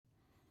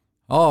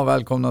Ja,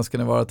 välkomna ska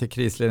ni vara till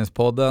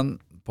Krisledningspodden.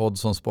 Podd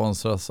som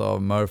sponsras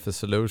av Murphy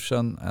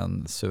Solution,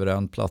 en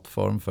suverän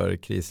plattform för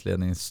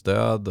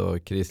krisledningsstöd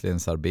och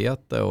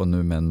krisledningsarbete och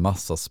nu med en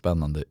massa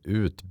spännande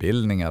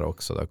utbildningar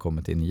också. Det har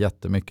kommit in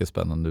jättemycket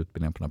spännande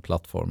utbildningar på den här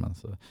plattformen.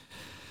 Så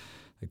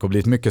det kommer bli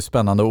ett mycket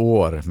spännande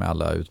år med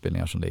alla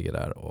utbildningar som ligger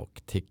där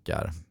och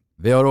tickar.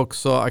 Vi har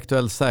också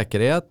Aktuell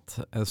Säkerhet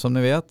som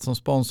ni vet som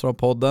sponsrar av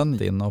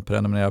podden. In och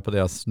prenumerera på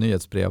deras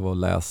nyhetsbrev och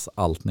läs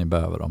allt ni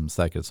behöver om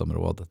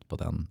säkerhetsområdet på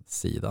den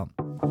sidan.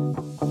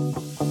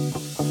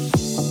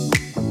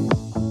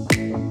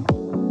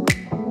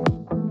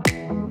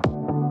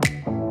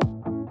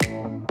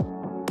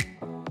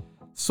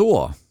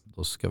 Så,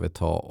 då ska vi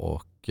ta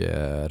och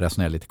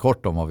resonera lite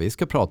kort om vad vi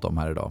ska prata om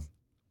här idag.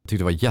 Jag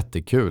tyckte det var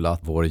jättekul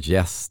att vår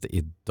gäst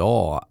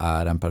idag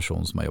är en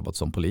person som har jobbat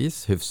som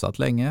polis hyfsat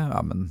länge,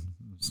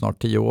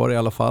 snart 10 år i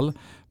alla fall,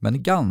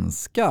 men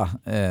ganska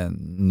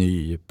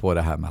ny på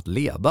det här med att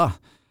leda.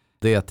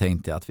 Det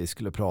tänkte jag att vi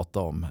skulle prata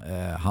om.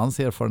 Hans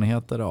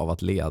erfarenheter av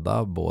att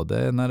leda,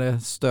 både när det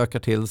stökar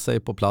till sig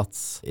på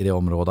plats i det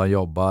område han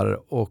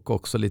jobbar och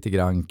också lite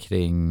grann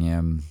kring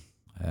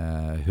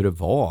hur det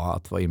var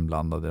att vara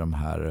inblandad i de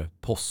här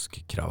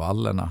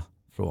påskkravallerna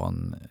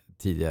från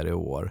tidigare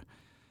år.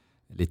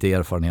 Lite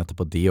erfarenheter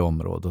på det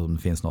området, om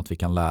det finns något vi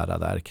kan lära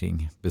där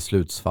kring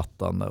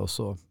beslutsfattande och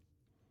så.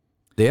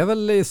 Det är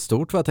väl i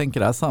stort vad jag tänker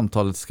det här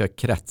samtalet ska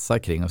kretsa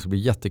kring. Det ska bli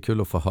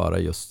jättekul att få höra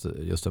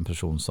just en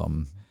person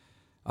som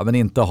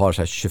inte har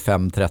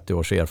 25-30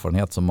 års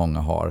erfarenhet som många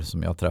har,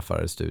 som jag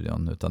träffar i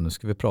studion. Utan nu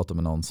ska vi prata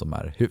med någon som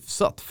är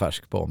hyfsat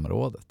färsk på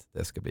området.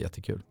 Det ska bli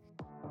jättekul.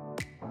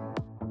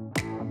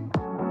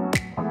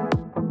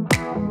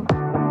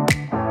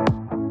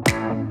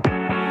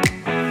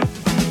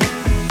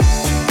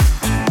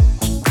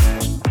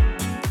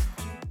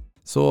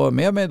 Så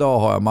med mig idag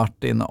har jag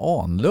Martin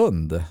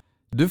Ahnlund.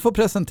 Du får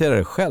presentera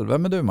dig själv.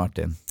 Vem är du,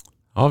 Martin?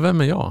 Ja,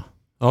 vem är jag?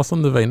 Ja,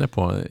 som du var inne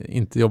på.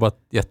 Inte jobbat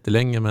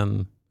jättelänge,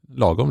 men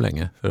lagom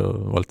länge för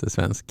att vara lite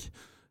svensk.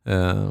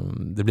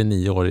 Det blir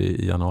 9 år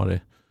i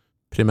januari.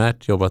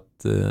 Primärt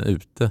jobbat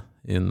ute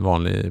i en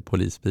vanlig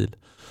polisbil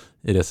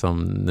i det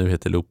som nu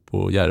heter Loop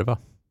och Järva.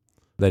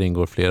 Där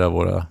ingår flera av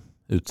våra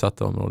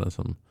utsatta områden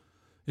som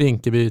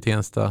Rinkeby,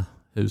 Tensta,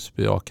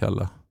 Husby,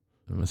 Akalla.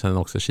 Men sen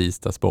också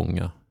Kista,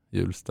 Spånga,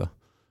 Hjulsta.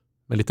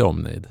 Med lite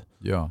omnejd.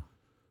 Ja.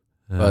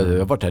 Du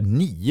har varit här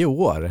 9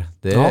 år.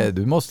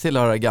 Du måste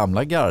tillhöra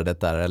gamla gardet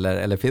där.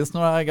 Eller finns det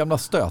några gamla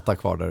stötar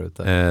kvar där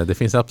ute? Det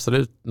finns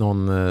absolut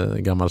någon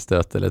gammal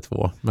stöt eller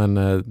 2. Men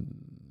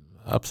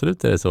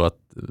absolut är det så att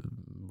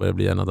börjar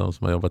bli en av de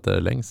som har jobbat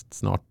där längst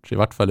snart. I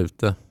vart fall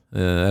ute.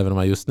 Även om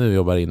jag just nu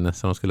jobbar inne,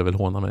 så de skulle väl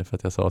håna mig för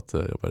att jag sa att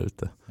jag jobbar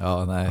ute.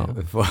 Ja, nej.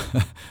 Ja.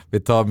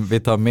 Vi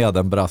tar med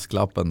den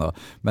brasklappen då.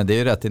 Men det är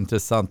ju rätt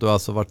intressant. Du har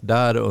alltså varit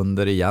där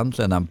under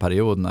egentligen en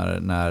period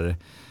när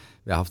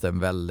vi har haft en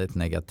väldigt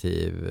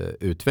negativ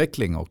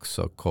utveckling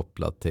också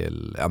kopplat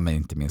till,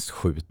 inte minst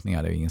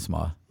skjutningar. Det är ingen som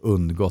har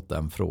undgått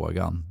den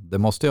frågan. Det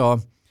måste ju ha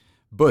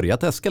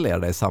börjat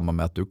eskalera i samband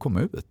med att du kom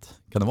ut.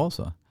 Kan det vara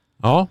så?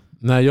 Ja,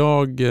 när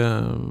jag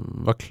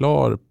var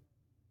klar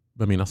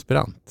med min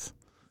aspirant.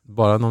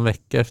 Bara någon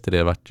vecka efter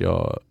det vart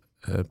jag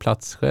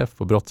platschef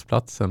på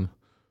brottsplatsen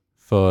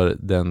för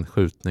den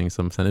skjutning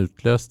som sen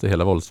utlöste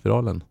hela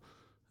våldsspiralen.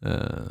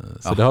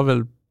 Så det har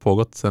väl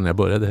pågått sedan jag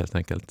började helt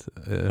enkelt.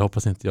 Jag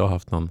hoppas inte jag har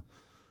haft någon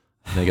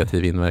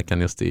negativ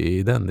inverkan just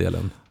i den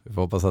delen. Vi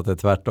får hoppas att det är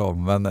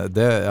tvärtom. Men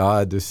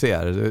du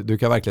ser, du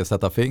kan verkligen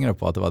sätta fingret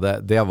på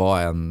att det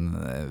var en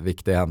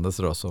viktig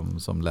händelse då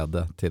som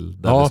ledde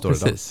till där vi står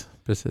idag.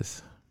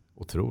 Precis.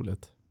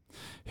 Otroligt.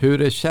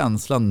 Hur är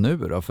känslan nu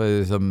då?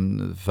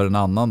 För en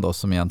annan då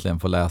som egentligen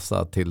får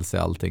läsa till sig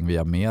allting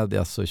via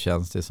media, så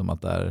känns det som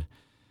att det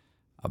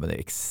är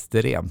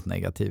extremt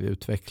negativ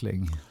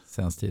utveckling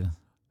senaste tiden.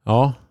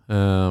 Ja,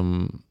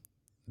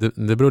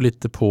 det beror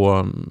lite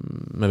på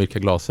med vilka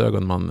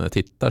glasögon man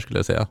tittar, skulle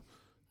jag säga.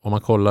 Om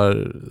man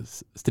kollar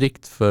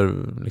strikt för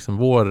liksom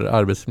vår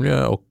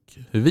arbetsmiljö och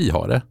hur vi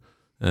har det,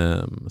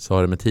 så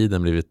har det med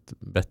tiden blivit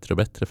bättre och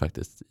bättre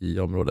faktiskt i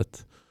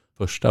området.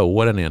 Första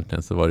åren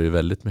egentligen så var det ju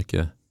väldigt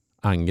mycket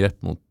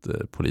angrepp mot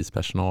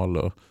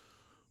polispersonal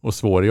och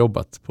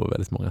svårjobbat på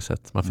väldigt många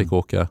sätt. Man fick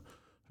åka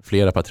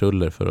flera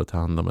patruller för att ta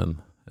hand om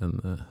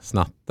en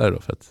snattare då,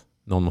 för att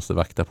någon måste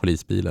vakta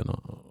polisbilen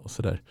och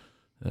sådär.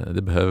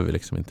 Det behöver vi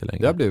liksom inte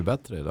längre. Det har blivit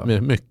bättre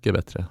idag. Mycket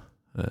bättre.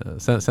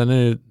 Sen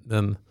är ju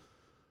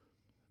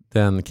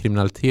den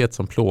kriminalitet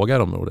som plågar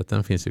området,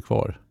 den finns ju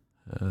kvar.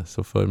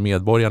 Så för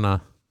medborgarna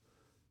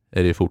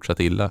är det fortsatt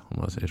illa, om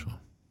man säger så.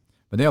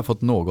 Men ni har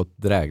fått något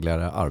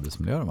drägligare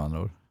arbetsmiljö, med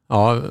andra ord?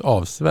 Ja,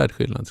 avsevärd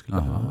skillnad skulle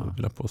jag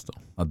vilja påstå.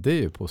 Ja, det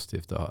är ju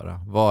positivt att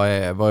höra. Vad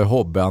är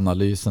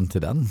hobbyanalysen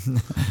till den?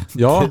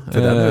 Ja,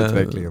 till den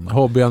utvecklingen?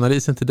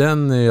 Hobbyanalysen till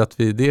den är att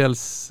vi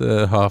dels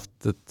har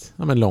haft ett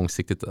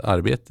långsiktigt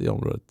arbete i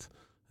området.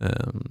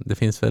 Det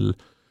finns väl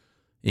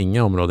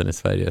inga områden i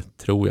Sverige,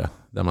 tror jag,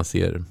 där man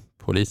ser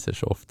poliser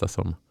så ofta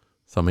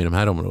som i de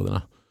här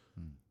områdena.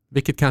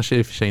 Vilket kanske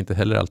i och för sig inte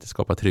heller alltid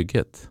skapar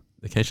trygghet.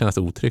 det kan ju kännas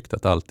otryggt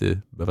att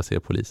alltid behöva se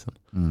polisen.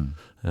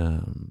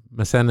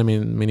 Men sen är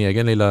min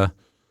egen lilla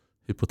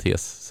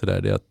hypotes så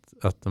där, det är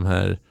att de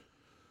här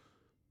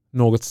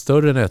något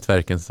större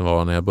nätverken som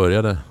var när jag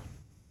började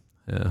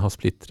har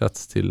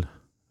splittrats till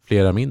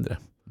flera mindre.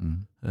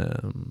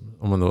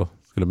 Om man då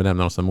skulle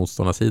benämna dem som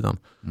motståndarsidan,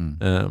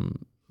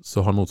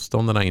 så har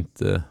motståndarna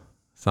inte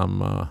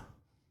samma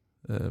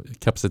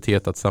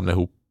kapacitet att samla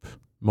ihop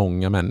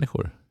många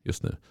människor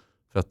just nu.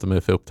 För att de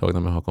är för upptagna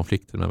med att ha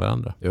konflikter med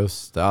varandra.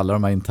 Just det, alla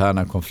de här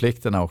interna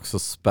konflikterna också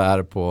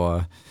spär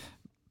på,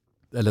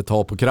 eller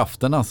tar på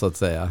krafterna så att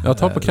säga. Ja,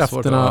 tar på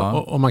krafterna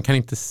och man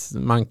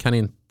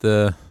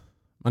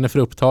är för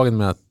upptagen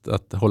med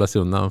att hålla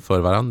sig undan för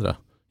varandra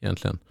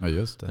egentligen. Ja,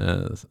 just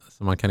det.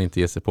 Så man kan inte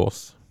ge sig på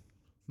oss.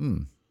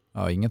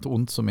 Ja, inget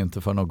ont som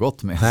inte för något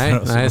gott med.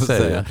 Nej,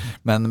 säger jag.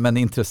 Men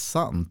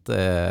intressant.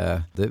 Det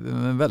är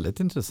en väldigt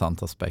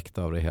intressant aspekt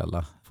av det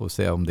hela. Får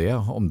se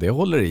om det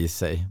håller i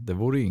sig. Det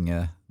vore ju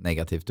inget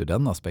negativt ur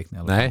den aspekten i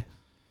alla fall.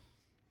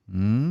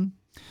 Nej.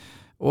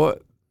 Och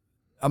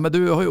ja, men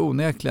du har ju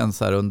onekligen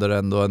så här under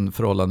ändå en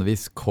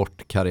förhållandevis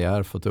kort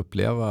karriär fått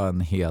uppleva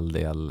en hel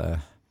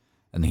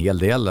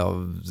del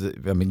av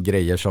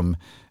grejer som,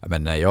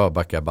 när jag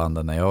backar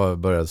banden, när jag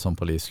började som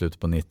polis slut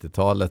på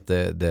 90-talet,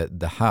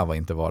 det här var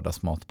inte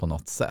vardagsmat på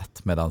något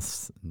sätt. Medan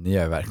ni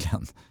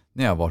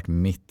har varit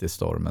mitt i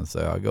stormens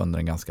öga under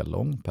en ganska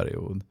lång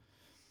period.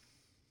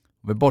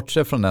 Vi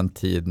bortser från den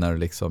tid när du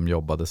liksom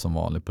jobbade som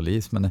vanlig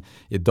polis, men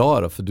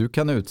idag då, för du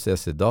kan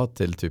utses idag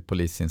till typ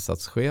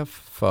polisinsatschef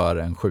för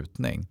en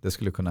skjutning. Det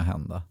skulle kunna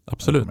hända.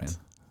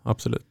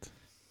 Absolut.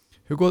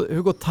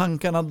 Hur går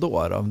tankarna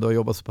då? Du har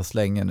jobbat så pass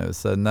länge nu.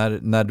 Så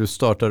när du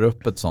startar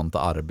upp ett sånt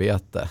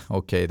arbete,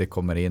 okej, det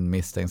kommer in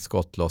misstänkt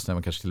skottlossning,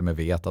 man kanske till och med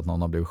vet att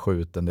någon har blivit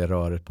skjuten, det är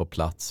rörigt på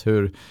plats.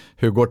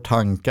 Hur går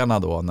tankarna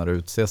då när du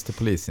utses till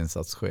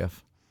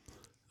polisinsatschef?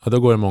 Ja, då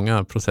går det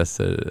många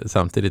processer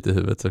samtidigt i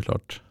huvudet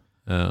såklart.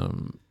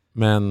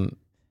 Men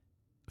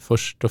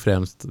först och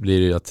främst blir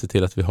det ju att se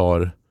till att vi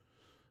har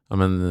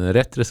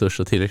rätt resurs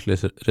och tillräcklig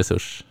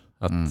resurs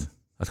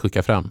att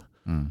skicka fram.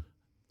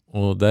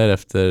 Och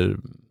därefter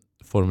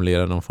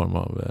formulera någon form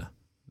av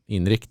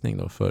inriktning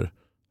då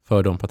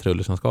för de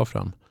patruller som ska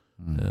fram.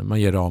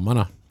 Man ger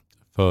ramarna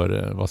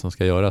för vad som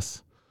ska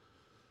göras.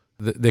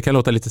 Det kan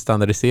låta lite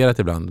standardiserat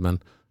ibland,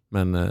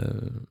 men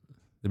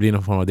det blir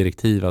någon form av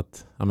direktiv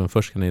att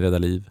först ska ni rädda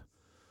liv.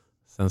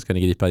 Sen ska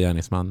ni gripa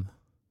gärningsman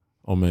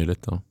om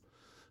möjligt. Då.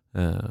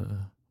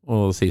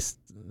 Och sist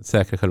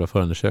säkra själva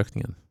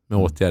förundersökningen med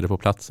åtgärder på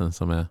platsen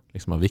som är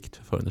liksom av vikt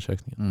för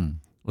förundersökningen.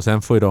 Och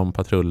sen får ju de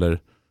patruller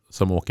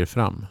som åker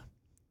fram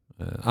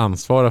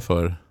ansvara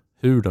för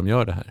hur de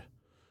gör det här.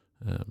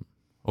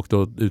 Och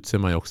då utser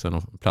man ju också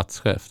en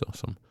platschef då,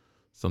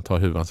 som tar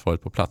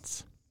huvudansvaret på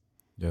plats.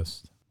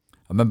 Just.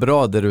 Ja, men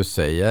bra det du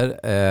säger.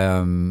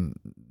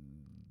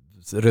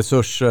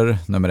 Resurser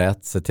nummer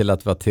 1, se till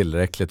att vi har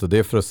tillräckligt, och det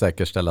är för att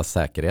säkerställa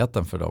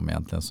säkerheten för dem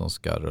egentligen som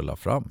ska rulla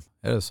fram.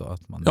 Är det så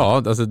att man...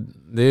 Ja, alltså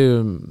det är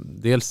ju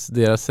dels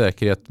deras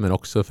säkerhet, men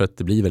också för att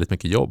det blir väldigt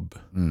mycket jobb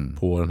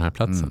på den här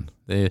platsen.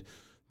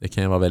 Det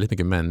kan ju vara väldigt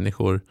mycket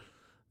människor.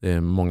 Det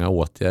är många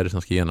åtgärder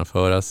som ska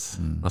genomföras.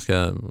 Man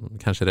ska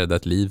kanske rädda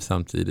ett liv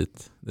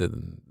samtidigt.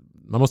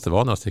 Man måste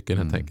vara några stycken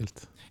helt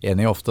enkelt. Är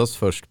ni oftast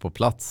först på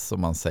plats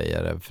som man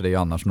säger? För det är ju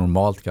annars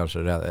normalt kanske,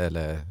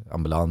 eller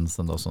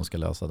ambulansen då som ska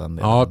lösa den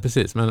delen. Ja,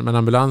 precis. Men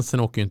ambulansen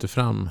åker ju inte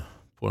fram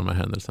på de här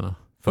händelserna.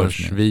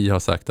 Först vi har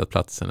sagt att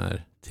platsen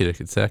är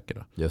tillräckligt säker.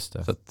 Då. Just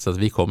det. Så att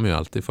vi kommer ju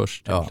alltid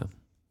först egentligen.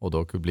 Och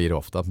då blir det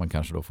ofta att man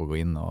kanske då får gå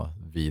in och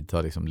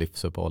vidta liksom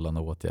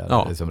livsuppehållande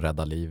åtgärder, liksom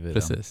rädda liv i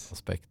den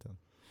aspekten.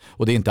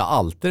 Och det är inte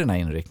alltid den här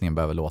inriktningen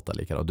behöver låta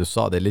likadant. Du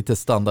sa det är lite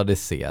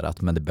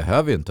standardiserat, men det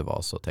behöver ju inte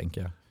vara så,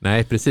 tänker jag.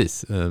 Nej,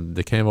 precis.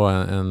 Det kan ju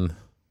vara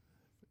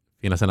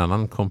finnas en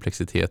annan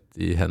komplexitet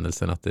i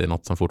händelsen, att det är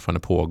något som fortfarande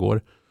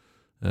pågår.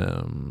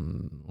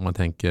 Om man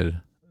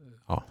tänker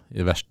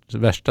i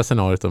värsta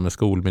scenariot med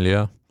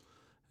skolmiljö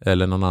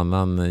eller någon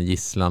annan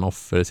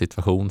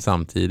gisslan-offer-situation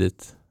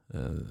samtidigt.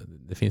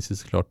 Det finns ju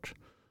såklart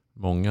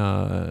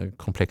många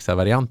komplexa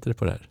varianter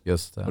på det här.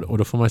 Just det. Och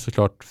då får man ju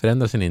såklart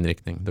förändra sin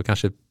inriktning. Då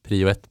kanske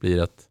prio 1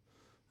 blir att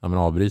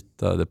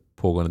avbryta det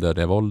pågående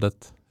dödliga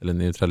våldet eller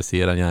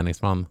neutralisera en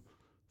gärningsman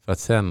för att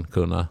sen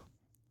kunna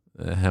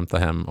hämta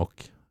hem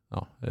och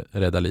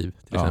rädda liv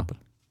till exempel.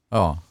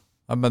 Ja,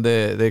 men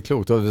det är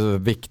klokt. Det är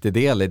en viktig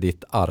del i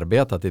ditt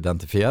arbete att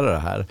identifiera det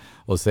här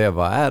och se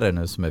vad är det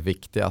nu som är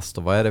viktigast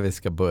och vad är det vi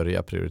ska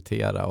börja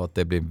prioritera, och att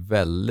det blir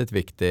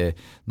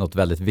något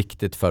väldigt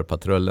viktigt för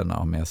patrullerna att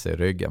ha med sig i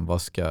ryggen.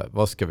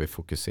 Vad ska vi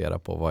fokusera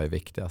på? Vad är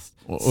viktigast?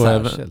 Och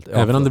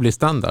även om det blir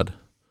standard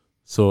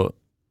så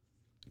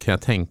kan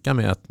jag tänka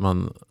mig att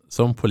man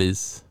som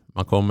polis,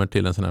 man kommer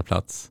till en sån här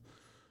plats,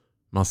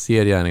 man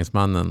ser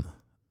gärningsmannen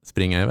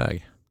springa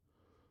iväg.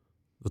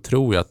 Då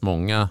tror jag att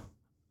många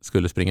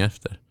skulle springa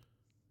efter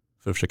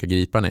för att försöka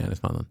gripa ner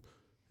gärningsmannen.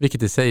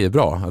 Vilket i sig är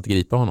bra att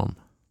gripa honom.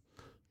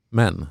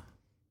 Men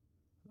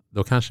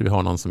då kanske vi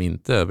har någon som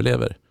inte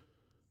överlever.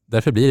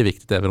 Därför blir det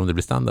viktigt även om det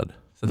blir standard.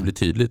 Så att det blir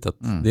tydligt att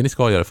det ni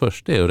ska göra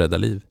först är att rädda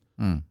liv.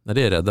 När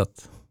det är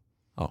räddat,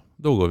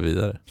 då går vi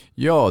vidare.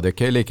 Ja, det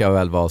kan ju lika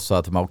väl vara så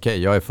att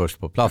jag är först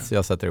på plats,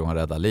 jag sätter igång och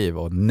räddar liv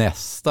och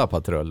nästa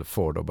patrull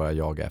får då börja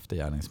jaga efter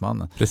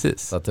gärningsmannen.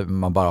 Precis. Så att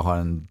man bara har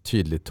en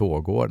tydlig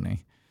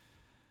tågordning.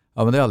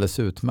 Ja, men det är alldeles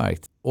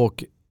utmärkt.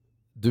 Och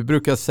du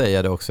brukar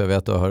säga det också, jag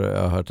vet att jag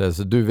har hört det,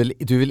 så du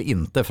vill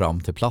inte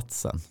fram till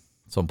platsen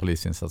som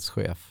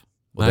polisinsatschef.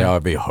 Och det har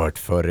vi hört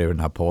förr i den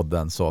här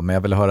podden. Så. Men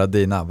jag vill höra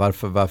dina.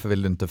 Varför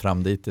vill du inte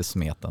fram dit i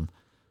smeten?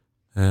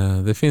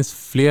 Det finns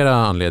flera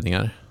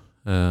anledningar.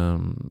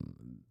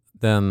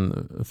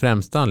 Den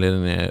främsta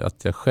anledningen är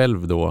att jag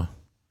själv då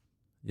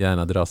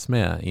gärna dras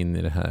med in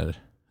i det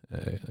här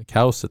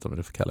kaoset, om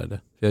du får kalla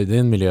det. Det är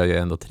en miljö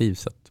jag ändå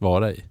trivs att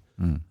vara i.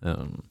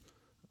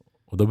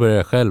 Och då börjar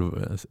jag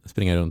själv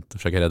springa runt och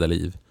försöka rädda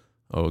liv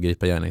och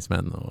gripa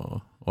gärningsmän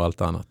och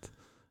allt annat.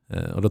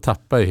 Och då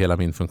tappar jag hela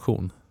min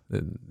funktion.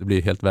 Det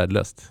blir helt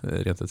värdelöst,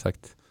 rent ut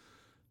sagt.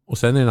 Och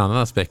sen är en annan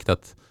aspekt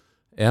att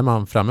är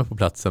man framme på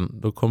platsen,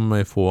 då kommer man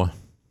ju få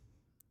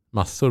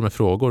massor med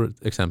frågor,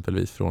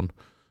 exempelvis från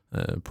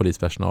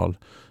polispersonal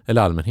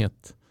eller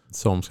allmänhet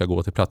som ska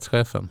gå till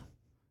platschefen.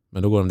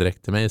 Men då går de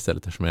direkt till mig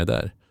istället eftersom jag är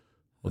där.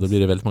 Och då blir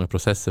det väldigt många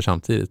processer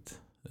samtidigt.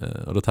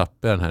 Och då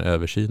tappar jag den här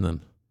översynen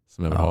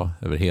som jag vill ha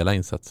över hela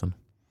insatsen.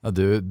 Ja,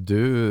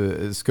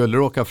 du skulle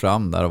råka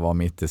fram där och vara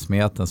mitt i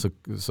smeten så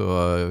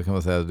kan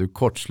man säga att du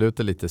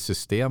kortsluter lite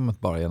systemet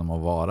bara genom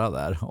att vara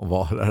där och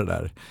vara det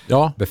där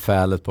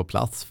befälet på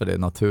plats, för det är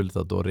naturligt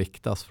att då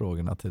riktas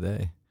frågorna till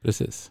dig.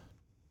 Precis.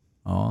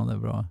 Ja, det är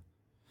bra.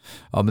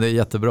 Ja, men det är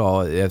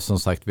jättebra. Som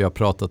sagt, vi har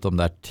pratat om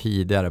det här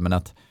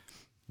tidigare,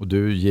 och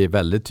du ger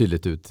väldigt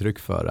tydligt uttryck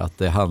för att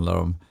det handlar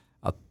om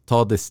att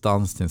ta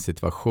distans till en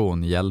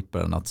situation hjälper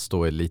en att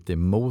stå lite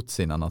emot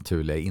sina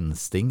naturliga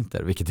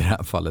instinkter, vilket i det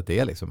här fallet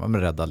är liksom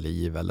rädda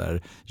liv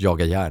eller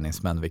jaga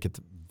gärningsmän, vilket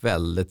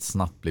väldigt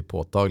snabbt blir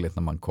påtagligt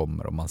när man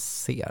kommer och man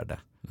ser det.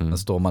 Men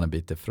står man en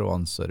bit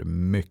ifrån så är det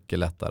mycket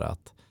lättare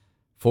att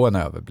få en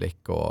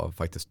överblick och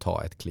faktiskt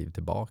ta ett kliv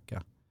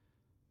tillbaka.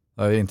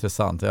 Det är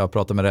intressant. Jag har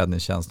pratat med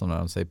räddningstjänsten och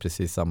de säger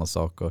precis samma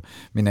sak. Och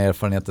mina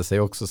erfarenheter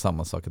säger också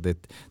samma sak.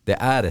 Det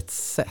är ett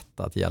sätt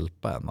att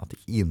hjälpa en att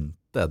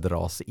inte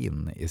dras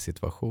in i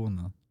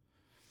situationen.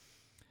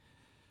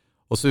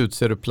 Och så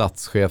utser du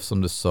platschef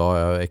som du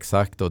sa,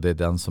 exakt, och det är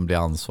den som blir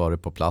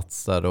ansvarig på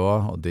plats där då.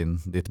 Och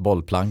ditt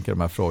bollplank i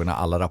de här frågorna,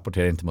 alla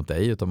rapporterar inte mot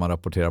dig utan man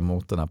rapporterar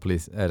mot den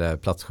här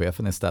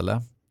platschefen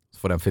istället. Så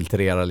får den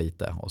filtrera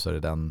lite och så är det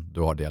den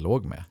du har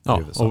dialog med.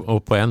 Ja,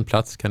 och på en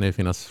plats kan det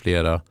finnas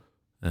flera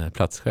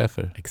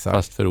platschefer,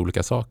 fast för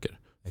olika saker.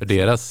 För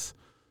deras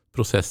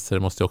processer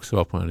måste också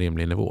vara på en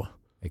rimlig nivå.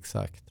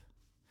 Exakt.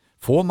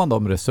 Får man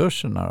de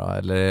resurserna då?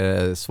 Eller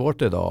är det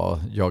svårt idag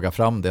att jaga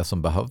fram det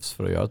som behövs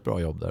för att göra ett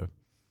bra jobb där?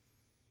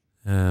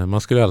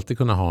 Man skulle alltid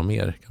kunna ha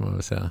mer, kan man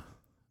väl säga.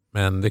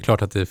 Men det är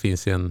klart att det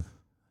finns en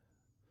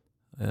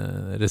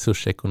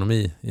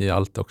resursekonomi i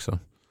allt också.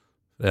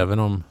 För även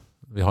om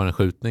vi har en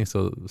skjutning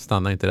så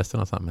stannar inte resten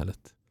av samhället.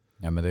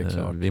 Ja, men det är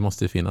klart. Vi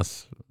måste ju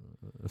finnas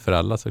för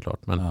alla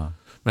såklart.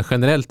 Men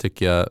generellt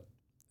tycker jag,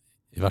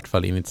 i vart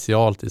fall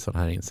initialt i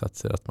sådana här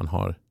insatser, att man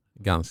har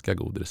ganska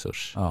god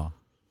resurs. Ja.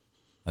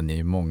 Ni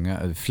är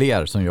många,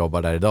 fler som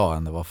jobbar där idag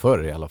än det var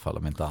förr i alla fall,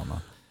 om inte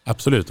annat.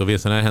 Absolut, och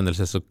vid sådana här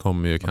händelser så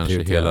kommer ju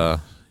kanske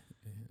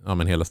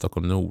hela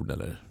Stockholm Nord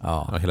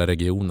eller hela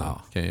regionen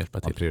kan hjälpa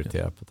till. Man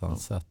prioriterar på ett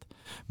annat sätt.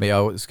 Men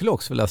jag skulle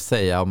också vilja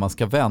säga, om man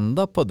ska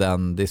vända på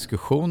den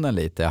diskussionen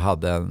lite. Jag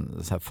hade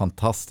en så här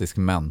fantastisk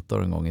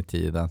mentor en gång i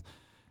tiden.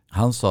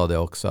 Han sa det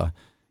också,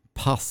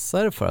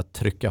 passar för att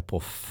trycka på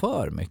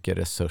för mycket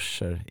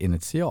resurser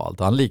initialt.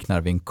 Han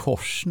liknar vid en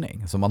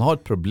korsning. Så man har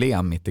ett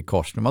problem mitt i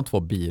korsningen. Man har två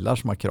bilar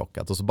som har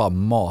krockat och så bara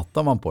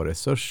matar man på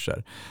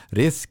resurser.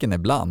 Risken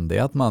ibland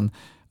är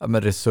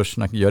att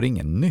resurserna gör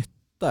ingen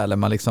nytta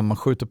eller man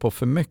skjuter på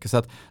för mycket. Så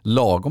att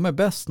lagom är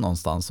bäst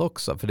någonstans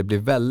också. För det blir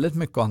väldigt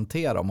mycket att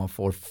hantera om man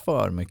får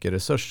för mycket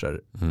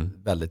resurser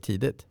väldigt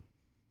tidigt.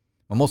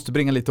 Man måste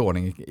bringa lite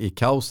ordning i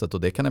kaoset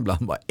och det kan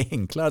ibland vara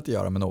enklare att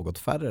göra med något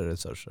färre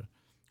resurser.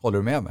 Håller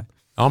du med mig?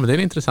 Ja, men det är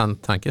en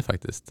intressant tanke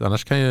faktiskt.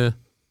 Annars kan ju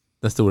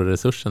den stora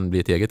resursen bli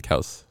ett eget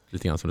kaos,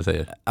 lite grann som du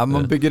säger. Ja,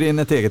 man bygger in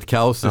ett eget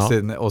kaos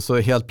och så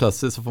helt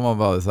plötsligt så får man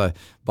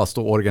bara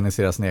stå och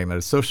organisera sina egna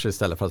resurser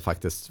istället för att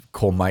faktiskt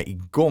komma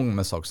igång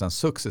med saker och sen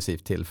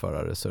successivt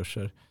tillföra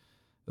resurser.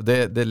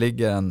 Det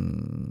ligger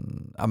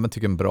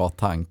en bra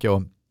tanke,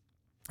 och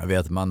jag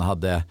vet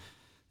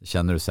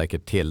känner du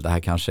säkert till, det här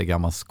kanske är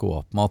gammal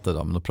skåpmat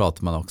idag, men då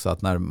pratar man också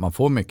att när man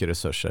får mycket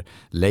resurser,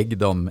 lägg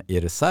dem i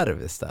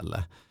reserv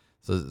istället.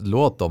 Så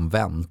låt dem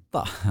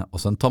vänta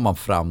och sen tar man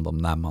fram dem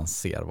när man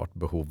ser vart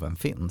behoven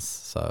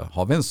finns. Så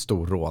har vi en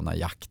stor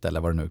rånarjakt eller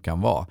vad det nu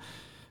kan vara,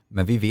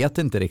 men vi vet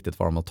inte riktigt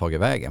var de har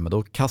tagit vägen, men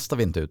då kastar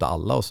vi inte ut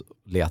alla och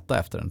letar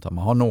efter den, utan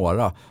man har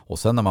några, och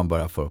sen när man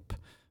börjar få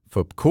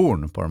upp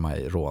korn på de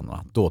här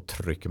rånarna, då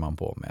trycker man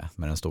på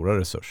med den stora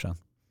resursen.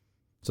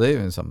 Så det är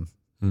ju liksom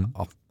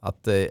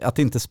att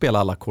inte spela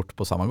alla kort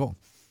på samma gång.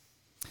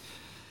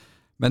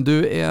 Men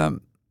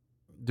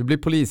Du blir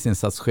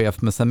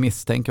polisinsatschef, men sen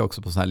misstänker jag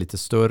också på sådana här lite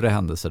större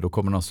händelser. Då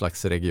kommer någon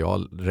slags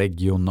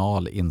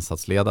regional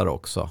insatsledare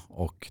också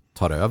och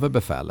tar över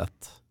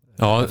befälet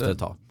efter ett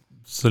tag.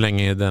 Så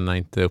länge denna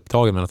inte är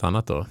upptagen med något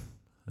annat då.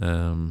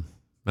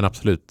 Men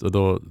absolut, och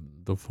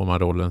då får man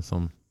rollen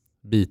som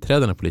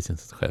biträdande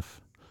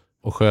polisinsatschef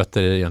och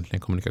sköter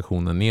egentligen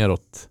kommunikationen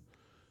neråt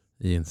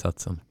i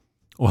insatsen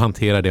och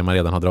hanterar det man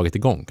redan har dragit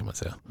igång, kan man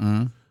säga.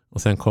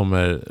 Och sen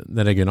kommer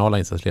den regionala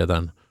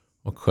insatsledaren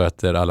och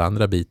sköter alla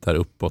andra bitar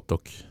uppåt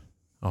och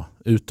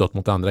utåt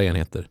mot andra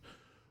enheter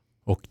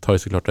och tar ju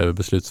såklart över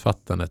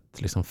beslutsfattandet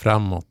liksom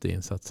framåt i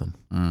insatsen.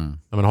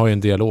 Man har ju en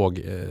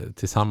dialog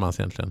tillsammans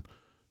egentligen,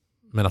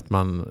 men att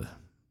man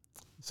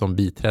som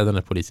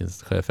biträdande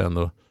polisinsatschef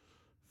ändå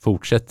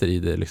fortsätter i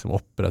det liksom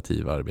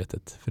operativa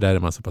arbetet. För där är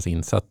man så pass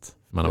insatt.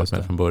 Man har varit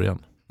med från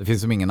början. Det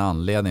finns ju ingen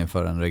anledning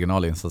för en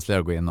regional insatsledare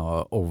att gå in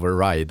och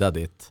overrida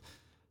ditt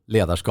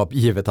ledarskap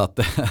givet att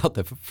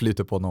det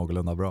flyter på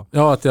någorlunda bra.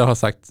 Ja, att jag har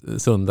sagt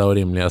sunda och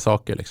rimliga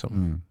saker.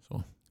 Liksom.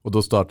 Så. Och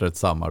då startar ett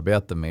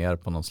samarbete med er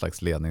på någon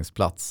slags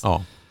ledningsplats.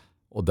 Ja.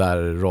 Och där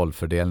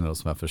rollfördelningen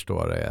som jag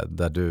förstår är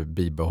där du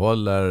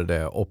bibehåller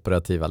det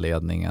operativa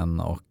ledningen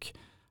och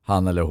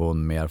han eller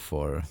hon mer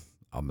får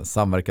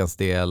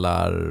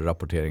samverkansdelar,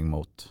 rapportering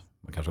mot,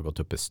 man kanske har gått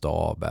upp i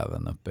stab,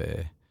 även uppe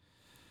i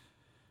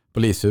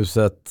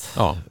polishuset.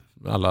 Ja,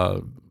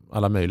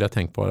 alla möjliga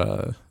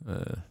tänkbara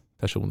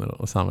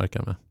personer att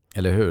samverka med.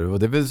 Eller hur? Och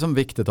det är väl som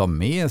viktigt att ha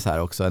med så här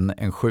också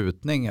en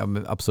skjutning.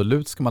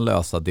 Absolut ska man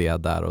lösa det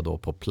där och då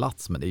på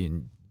plats, men det är ju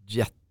en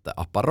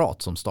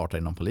jätteapparat som startar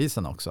inom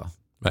polisen också.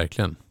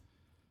 Verkligen.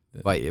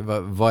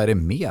 Vad är det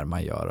mer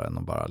man gör än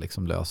att bara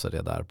liksom lösa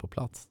det där på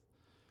plats?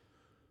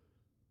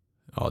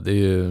 Ja, det är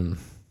ju...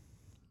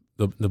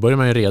 Då börjar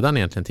man ju redan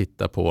egentligen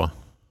titta på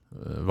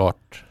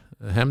vart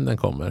hämnden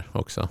kommer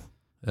också.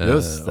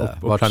 Just det,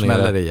 vart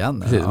smäller det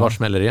igen? Precis, vart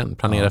smäller det igen?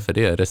 Planera för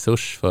det.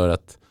 Resurs för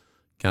att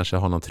kanske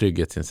ha någon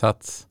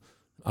trygghetsinsats.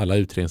 Alla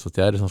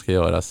utredningsåtgärder som ska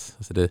göras.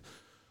 Alltså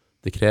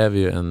det kräver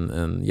ju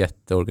en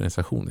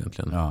jätteorganisation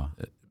egentligen. Ja.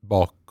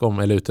 Bakom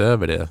eller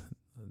utöver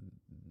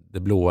det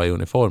blåa i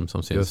uniform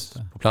som syns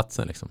på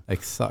platsen. Liksom.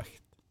 Exakt.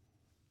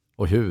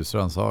 Och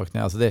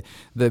husrannsakning. Alltså det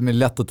är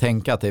lätt att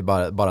tänka att det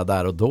är bara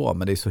där och då,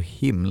 men det är så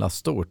himla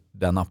stort,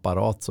 den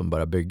apparat som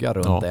börjar bygga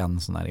runt en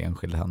sån här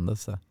enskild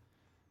händelse.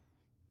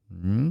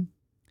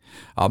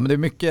 Ja, men det är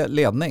mycket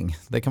ledning.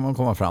 Det kan man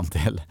komma fram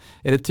till.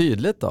 Är det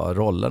tydligt då,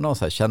 rollerna och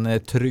så här? Känner ni er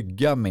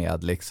trygga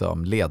med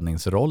liksom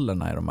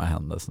ledningsrollerna i de här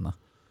händelserna?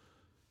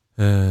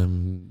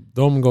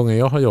 De gånger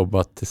jag har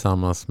jobbat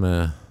tillsammans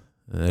med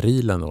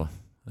Rilen då,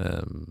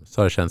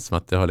 så har det känts som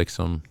att det har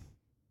liksom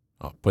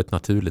på ett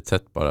naturligt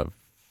sätt bara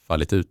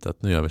fallit ut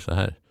att nu gör vi så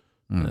här.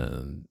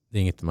 Det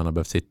är inget man har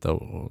behövt sitta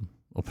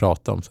och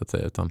prata om så att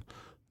säga, utan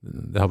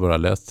det har bara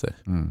löst sig.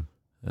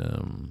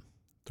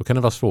 Då kan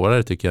det vara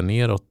svårare tycker jag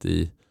neråt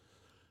i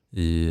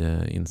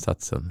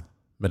insatsen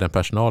med den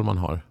personal man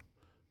har.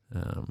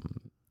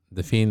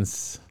 Det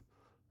finns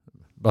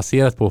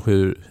baserat på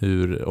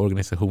hur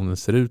organisationen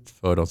ser ut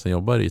för de som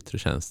jobbar i yttre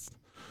tjänst,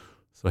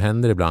 så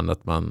händer det ibland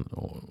att man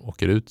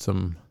åker ut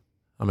som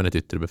ett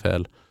yttre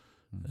befäl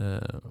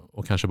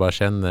och kanske bara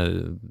känner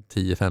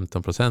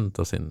 10-15%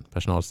 av sin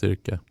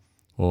personalstyrka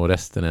och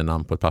resten är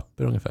namn på ett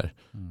papper ungefär.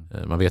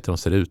 Man vet hur de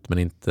ser ut men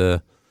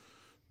inte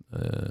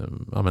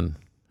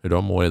hur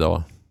de mår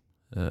idag,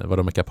 vad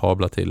de är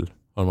kapabla till,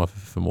 vad de har för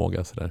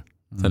förmåga. Sådär.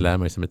 Sen lär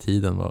man sig med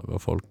tiden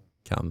vad folk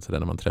kan sådär,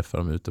 när man träffar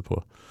dem ute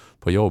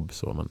på jobb.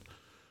 Så.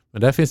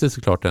 Men där finns det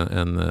såklart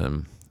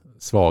en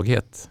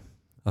svaghet.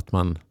 Att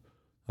man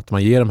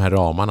ger de här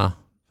ramarna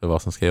för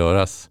vad som ska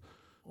göras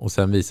och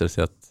sen visar det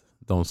sig att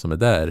de som är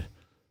där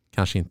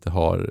kanske inte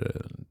har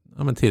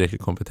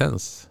tillräcklig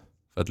kompetens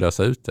för att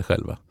lösa ut det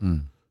själva.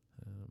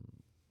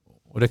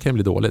 Och det kan ju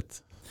bli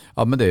dåligt.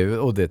 Ja, men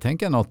det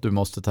tänker jag något du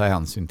måste ta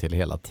hänsyn till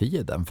hela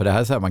tiden. För det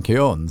här så här, man kan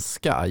ju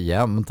önska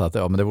jämt att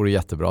men det vore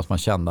jättebra att man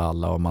kände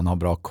alla och man har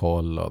bra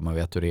koll och man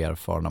vet hur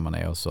erfarna man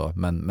är och så.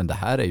 Men det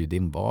här är ju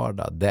din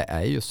vardag. Det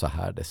är ju så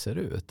här det ser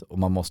ut. Och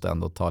man måste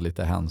ändå ta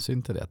lite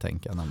hänsyn till det,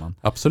 tänker jag. När man...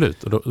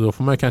 Absolut. Och då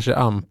får man kanske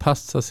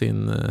anpassa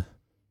sin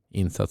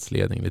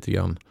insatsledning lite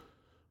grann.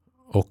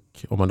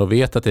 Och om man då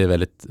vet att det är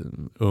väldigt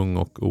ung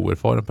och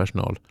oerfaren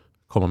personal,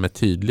 komma med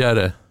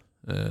tydligare,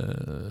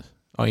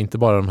 inte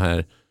bara de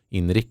här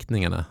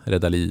inriktningarna,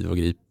 rädda liv och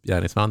grip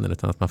gärningsmannen,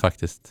 utan att man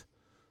faktiskt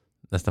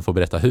nästan får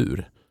berätta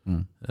hur.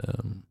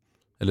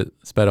 Eller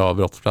spärra av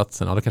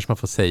brottsplatsen. Ja, då kanske man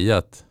får säga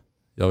att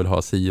jag vill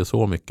ha si och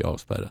så mycket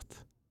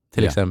avspärrat.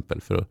 Till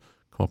exempel, för att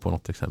komma på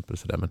något exempel.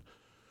 Sådär.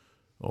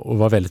 Och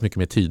vara väldigt mycket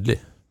mer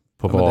tydlig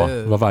på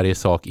vad varje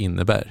sak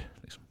innebär.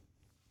 Liksom.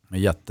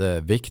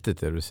 Jätteviktigt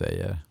det du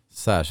säger.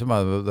 Särskilt,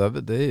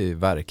 det är ju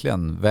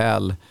verkligen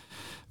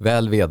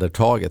väl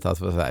vedertaget.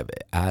 Alltså,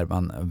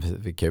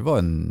 det kan ju vara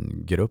en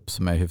grupp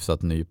som är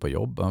hyfsat ny på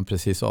jobb. Man har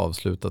precis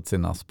avslutat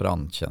sin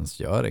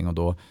aspiranttjänstgöring och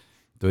då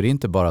är det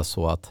inte bara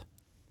så att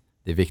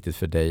det är viktigt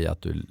för dig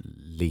att du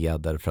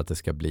leder för att det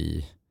ska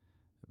bli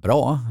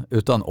bra,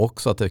 utan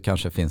också att det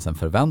kanske finns en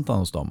förväntan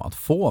hos dem att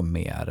få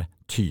mer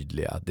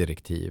tydliga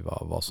direktiv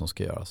av vad som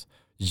ska göras.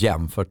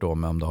 jämfört då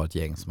med om du har ett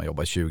gäng som har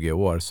jobbat 20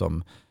 år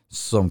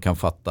som kan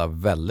fatta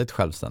väldigt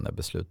självständiga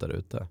beslut där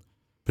ute.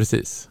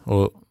 Precis.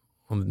 Och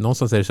om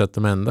någonstans säger så att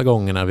de enda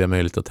gångerna vi har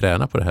möjlighet att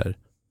träna på det här,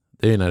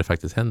 det är ju när det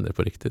faktiskt händer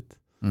på riktigt.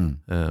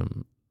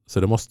 Så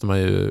då måste man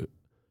ju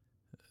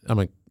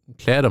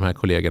klä de här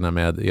kollegorna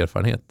med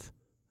erfarenhet.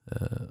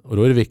 Och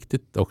då är det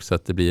viktigt också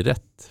att det blir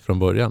rätt från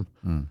början.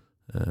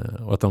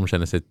 Och att de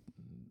känner sig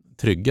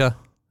trygga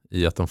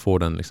i att de får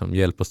den liksom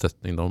hjälp och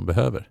stöttning de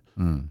behöver.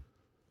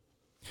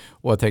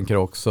 Och jag tänker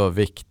också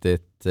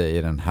viktigt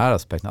i den här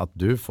aspekten att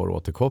du får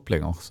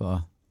återkoppling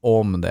också.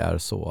 Om det är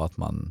så att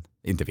man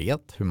inte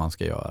vet hur man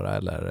ska göra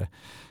eller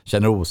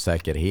känner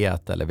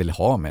osäkerhet eller vill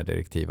ha mer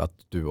direktiv, att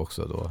du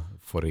också då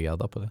får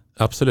reda på det.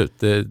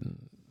 Absolut.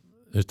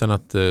 Utan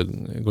att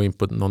gå in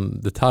på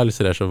någon detalj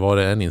så var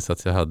det en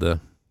insats jag hade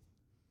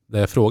där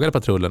jag frågade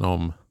patrullen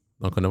om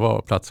de kunde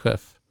vara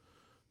platschef.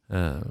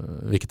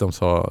 Vilket de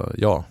sa,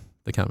 ja,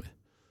 det kan vi.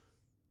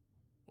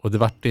 Och det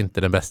var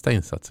inte den bästa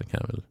insatsen, kan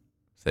jag väl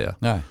säga.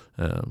 Nej.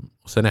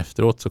 Och sen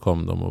efteråt så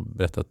kom de och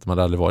berättade att de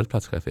hade aldrig varit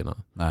platschef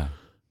innan. Nej.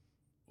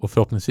 Och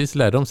förhoppningsvis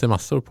lärde de sig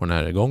massor på den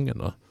här gången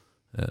då.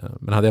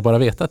 Men hade jag bara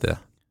vetat det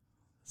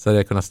så hade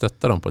jag kunnat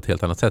stötta dem på ett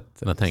helt annat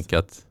sätt än att tänka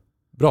att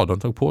bra, de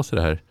tog på sig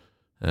det här.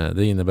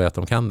 Det innebär att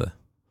de kan det.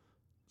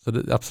 Så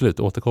det, absolut,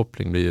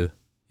 återkoppling blir ju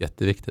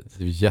jätteviktigt.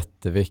 Det är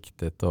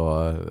jätteviktigt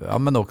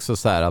och men också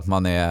så här att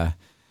man är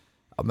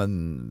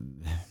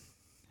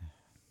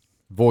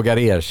vågar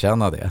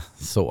erkänna det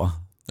så.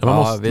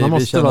 Man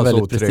måste vara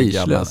väldigt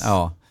prestigelös.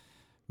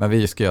 Men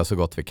vi ska göra så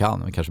gott vi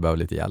kan. Vi kanske behöver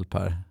lite hjälp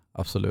här.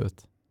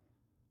 Absolut.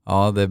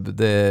 Ja,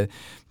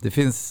 det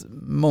finns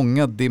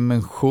många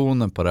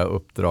dimensioner på det här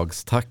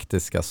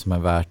uppdragstaktiska som är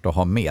värt att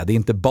ha med. Det är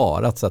inte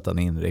bara att sätta en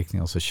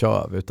inriktning och så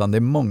kör vi, utan det är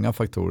många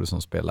faktorer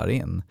som spelar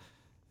in.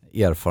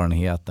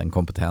 Erfarenheten,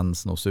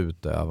 kompetensen hos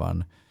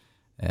utövaren.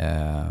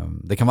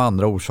 Det kan vara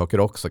andra orsaker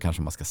också,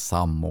 kanske man ska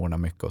samordna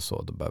mycket och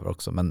så. Det behöver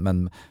också.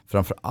 Men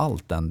framför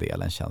allt den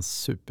delen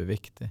känns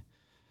superviktig.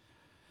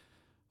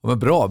 Men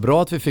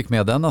bra att vi fick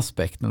med den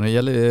aspekten. Och det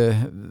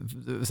gäller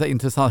så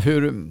intressant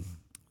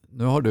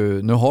nu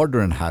har du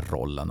den här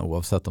rollen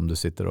oavsett om du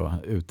sitter och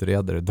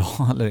utreder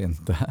idag eller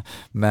inte.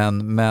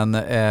 Men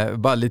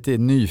bara lite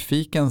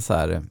nyfiken så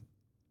här,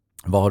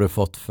 vad har du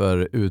fått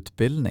för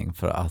utbildning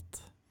för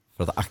att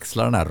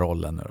axla den här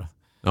rollen nu då?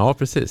 Ja,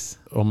 precis.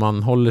 Om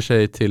man håller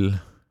sig till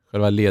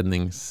själva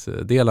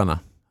ledningsdelarna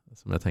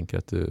som jag tänker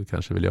att du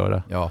kanske vill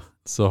göra,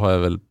 så har jag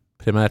väl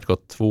primärt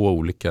gått 2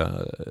 olika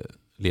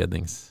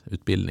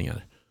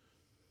ledningsutbildningar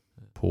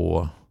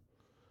på,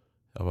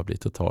 vad blir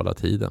totala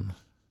tiden?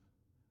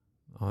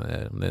 Om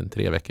det är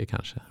 3 veckor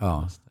kanske.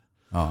 Ja.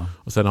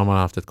 Och sen har man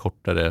haft ett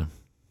kortare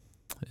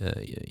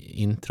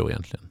intro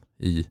egentligen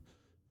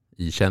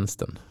i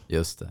tjänsten.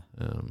 Just det.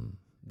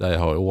 Där jag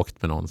har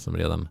åkt med någon som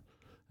redan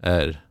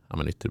är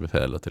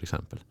ytterbefäl till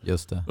exempel.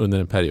 Just det. Under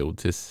en period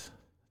tills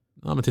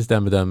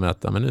den bedömer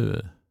att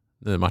nu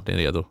är Martin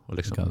redo. Och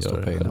liksom kan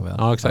stå på egna ben.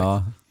 Ja, exakt.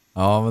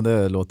 Ja, men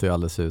det låter ju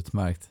alldeles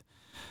utmärkt.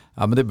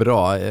 Ja, men det är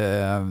bra.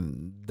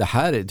 Det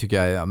här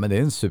tycker jag men det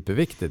är en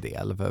superviktig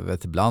del. För jag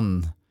vet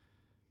ibland,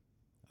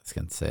 jag ska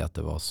inte säga att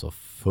det var så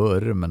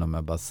förr, men om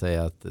jag bara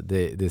säger att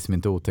det är som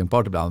inte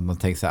otänkbart ibland. Man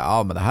tänker så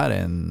här, men det här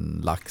är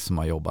en lax som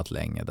har jobbat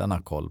länge. Den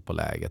har koll på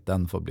läget.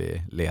 Den får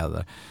bli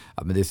ledare.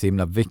 Ja, men det är så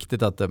himla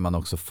viktigt att man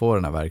också får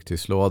den här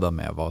verktygslådan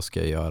med vad ska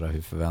jag göra,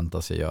 hur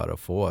förväntas jag göra och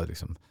få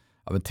liksom,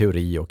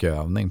 teori och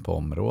övning på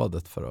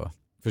området för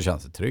att känna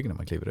sig trygg när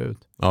man kliver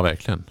ut. Ja,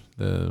 verkligen.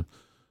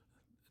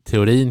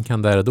 Teorin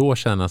kan där och då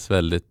kännas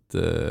väldigt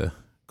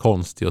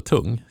konstig och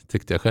tung,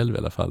 tyckte jag själv i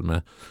alla fall,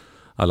 med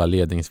alla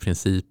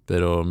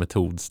ledningsprinciper och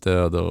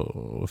metodstöd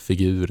och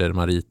figurer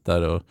man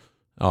ritar och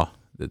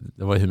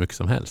det var ju hur mycket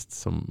som helst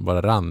som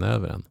bara rann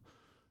över en.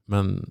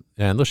 Men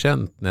jag har ändå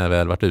känt när jag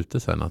väl varit ute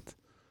sen att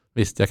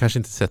visst, jag kanske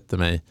inte sätter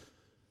mig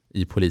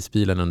i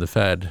polisbilen under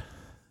färd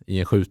i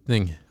en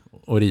skjutning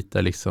och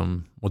ritar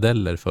liksom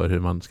modeller för hur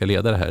man ska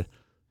leda det här.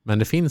 Men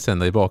det finns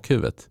ändå i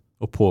bakhuvudet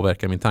och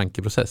påverkar min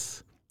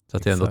tankeprocess så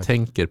att jag ändå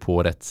tänker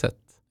på rätt sätt.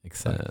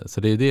 Exakt.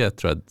 Så det är det,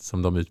 tror jag,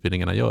 som de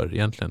utbildningarna gör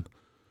egentligen.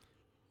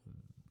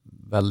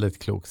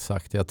 Väldigt klokt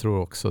sagt. Jag tror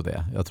också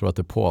det. Jag tror att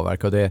det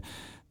påverkar. Och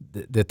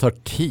det tar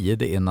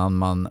tid innan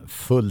man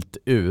fullt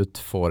ut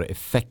får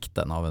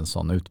effekten av en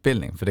sån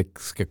utbildning. För det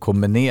ska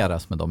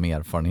kombineras med de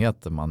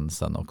erfarenheter man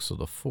sen också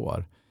då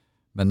får.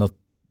 Men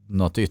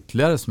något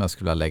ytterligare som jag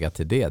skulle vilja lägga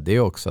till det är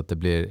också att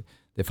det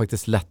är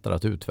faktiskt lättare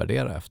att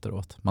utvärdera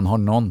efteråt. Man har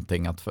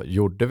någonting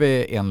gjorde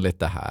vi enligt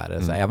det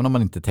här? Så även om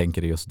man inte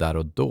tänker det just där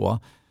och då,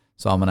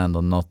 så har man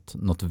ändå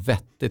något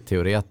vettigt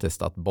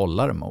teoretiskt att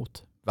bolla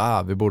emot.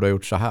 Vi borde ha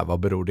gjort så här. Vad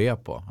beror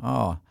det på?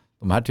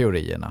 De här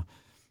teorierna.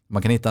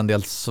 Man kan hitta en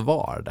del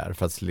svar där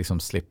för att liksom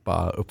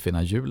slippa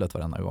uppfinna hjulet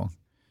varenda gång.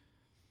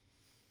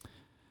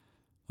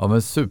 Ja,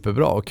 men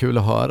superbra och kul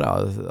att höra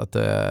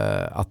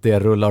att det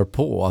rullar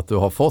på. Att du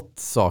har fått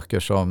saker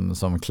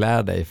som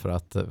klär dig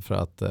för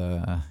att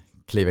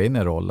kliva in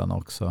i rollen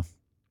också.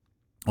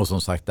 Och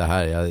som sagt, det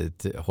här, jag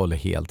håller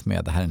helt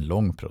med. Det här är en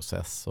lång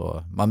process.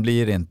 Och man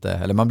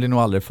blir nog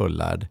aldrig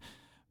fullärd.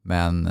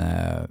 Men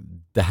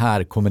det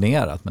här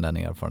kombinerat med den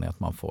erfarenhet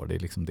man får, det är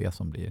liksom det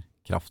som blir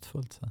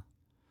kraftfullt.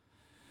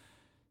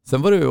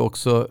 Sen var du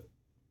också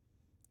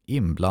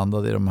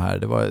inblandad i de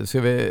här,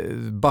 ska vi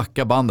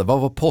backa bandet,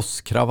 vad var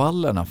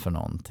påskkravallerna för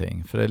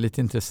någonting? För det är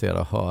lite intresserad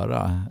att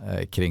höra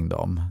kring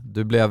dem.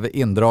 Du blev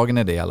indragen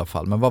i det i alla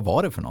fall, men vad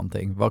var det för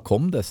någonting? Vad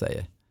kom det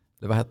sig?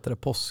 Vad hette det?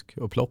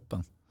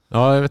 Påskupploppen?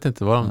 Ja, jag vet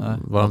inte vad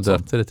de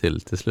döpte det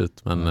till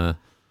slut, men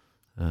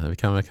vi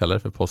kan väl kalla det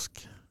för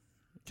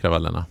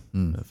påskkravallerna.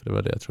 För det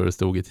var det jag tror det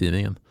stod i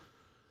tidningen.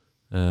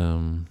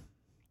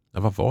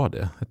 Vad var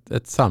det?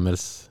 Ett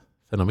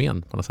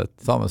samhällsfenomen på något sätt.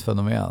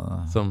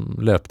 Samhällsfenomen. Som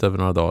löpte över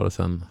några dagar och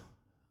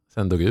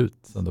sen dog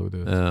ut.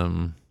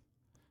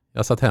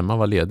 Jag satt hemma och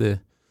var ledig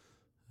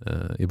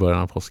i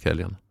början av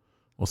påskhelgen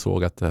och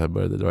såg att det här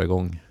började dra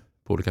igång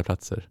på olika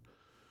platser.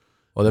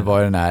 Och det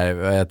var den här,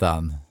 vad heter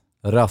han?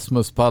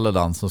 Rasmus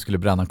Paludan som skulle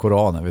bränna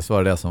Koranen. Visst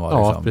var det som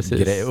var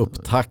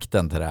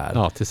upptakten till det här?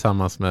 Ja,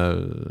 tillsammans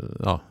med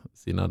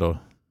sina då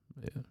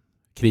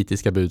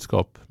kritiska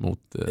budskap mot...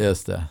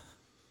 Just det.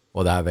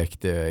 Och det här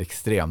väckte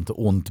extremt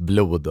ont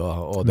blod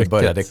och det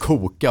började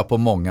koka på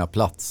många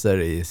platser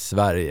i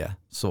Sverige.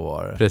 Så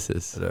var det.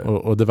 Precis.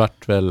 Och det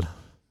vart väl,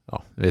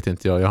 vet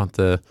inte jag har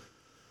inte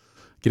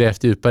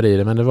grävt djupare i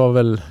det, men det var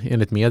väl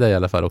enligt media i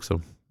alla fall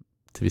också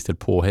till viss del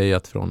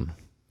påhejat från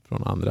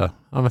andra,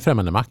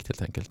 främmande makt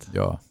helt enkelt.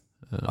 Ja,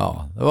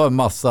 det var en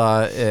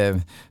massa,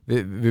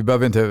 vi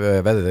behöver inte,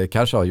 jag vet inte, det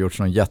kanske har gjorts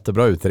någon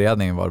jättebra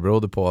utredning vad det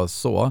berodde på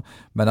så,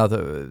 men att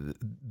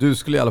du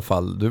skulle i alla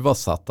fall, du var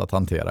satt att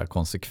hantera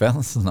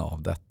konsekvenserna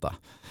av detta.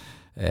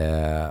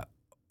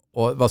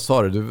 Och vad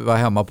sa du? Du var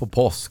hemma på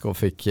påsk och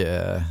fick...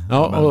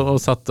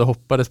 och satt och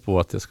hoppades på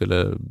att jag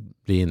skulle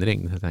bli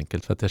inringd helt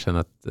enkelt, för att jag kände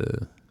att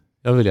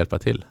jag vill hjälpa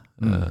till.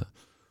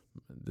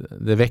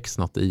 Det väcks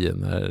något i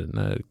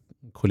när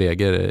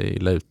kollegor är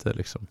illa ute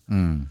liksom.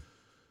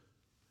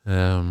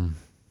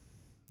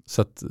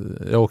 Så att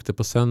jag åkte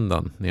på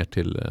söndagen ner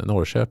till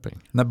Norrköping.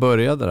 När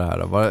började det här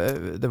då?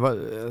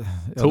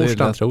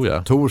 Torsdagen tror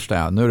jag.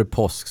 Torsdag, nu är det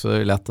påsk så det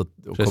är lätt att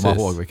komma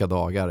ihåg vilka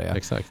dagar det är.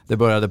 Exakt. Det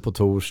började på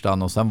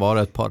torsdagen och sen var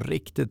det ett par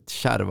riktigt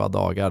kärva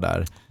dagar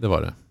där. Det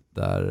var det.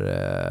 Där,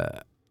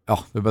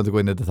 vi behöver inte gå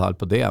in i detalj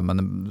på det,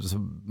 men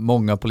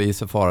många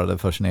poliser farade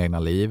för sina egna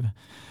liv.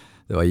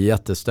 Det var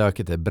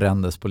jättestökigt, det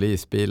brändes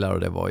polisbilar och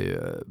det var ju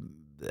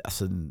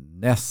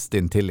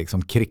nästintill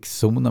liksom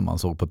krigszonen man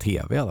såg på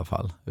tv i alla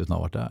fall, utan att ha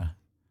varit där.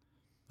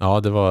 Ja,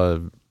 det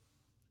var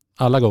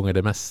alla gånger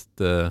det mest...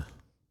 jag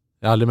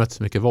har aldrig mött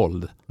så mycket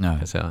våld, kan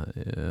jag säga,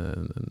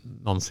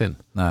 någonsin.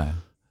 Nej.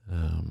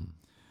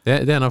 Det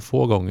är en av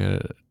få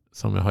gånger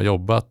som jag har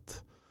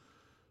jobbat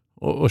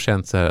och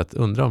känt så här att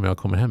undra om jag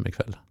kommer hem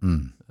ikväll.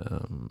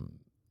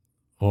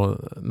 Och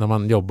när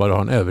man jobbar och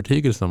har en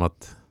övertygelse om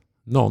att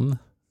någon,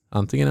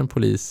 antingen en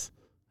polis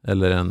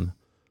eller en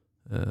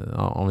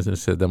om vi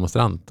säger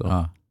demonstrant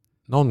då,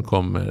 någon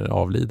kommer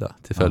avlida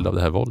till följd av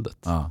det här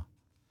våldet.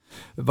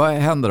 Vad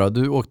händer då?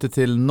 Du åkte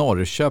till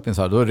Norrköping,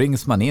 så här, då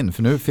rings man in,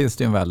 för nu finns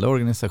det en väldig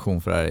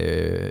organisation för det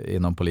här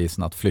inom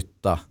polisen att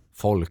flytta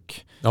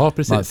folk. Ja,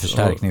 precis.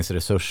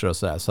 Förstärkningsresurser och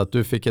sådär. Så att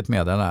du fick ett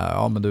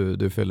meddelande, men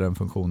du fyller en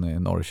funktion i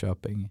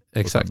Norrköping.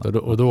 Exakt,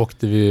 och då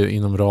åkte vi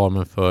inom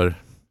ramen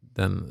för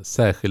den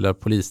särskilda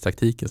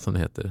polistaktiken som det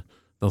heter.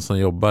 De som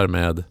jobbar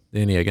med, det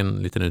är en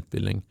egen liten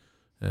utbildning.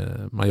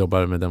 Man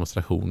jobbar med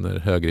demonstrationer,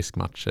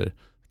 högriskmatcher,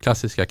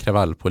 klassiska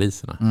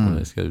kravallpoliserna om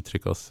vi ska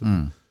uttrycka oss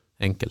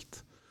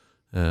enkelt.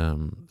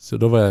 Så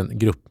då var jag en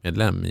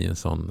gruppmedlem i en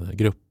sån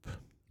grupp.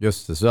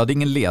 Just det, så du hade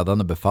ingen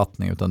ledande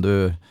befattning utan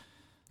du...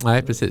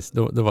 Nej, precis.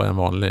 Då var jag en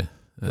vanlig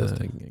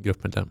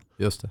gruppmedlem.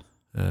 Just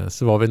det.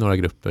 Så var vi några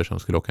grupper som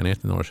skulle åka ner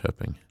till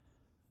Norrköping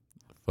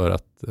för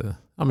att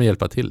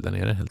hjälpa till där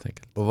nere helt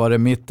enkelt. Och var det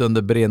mitt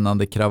under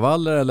brinnande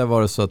kravaller eller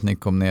var det så att ni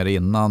kom ner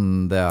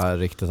innan det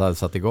riktigt hade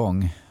satt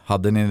igång?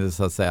 Hade ni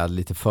så att säga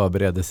lite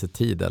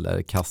förberedelsetid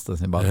eller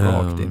kastade ni bara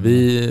rakt in?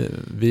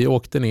 Vi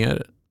åkte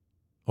ner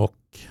och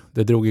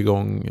det drog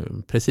igång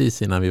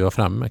precis innan vi var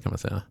framme kan man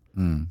säga.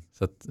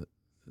 Så att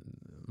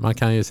man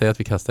kan ju säga att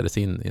vi kastades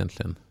in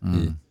egentligen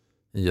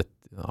i ett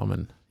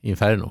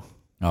inferno.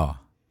 Ja.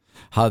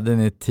 Hade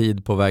ni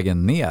tid på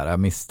vägen ner? Jag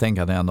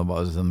misstänker att ni ändå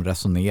bara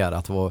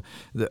resonerat.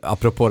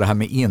 Apropå det här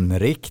med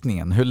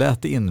inriktningen. Hur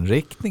lät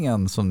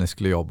inriktningen som ni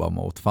skulle jobba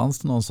mot? Fanns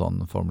det någon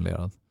sån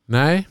formulerad?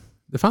 Nej,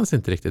 det fanns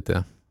inte riktigt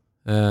det.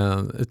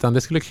 Utan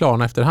det skulle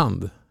klarna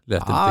efterhand.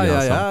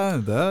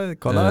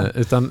 Kolla.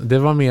 Utan det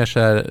var mer så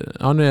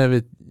här, nu är vi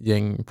ett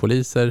gäng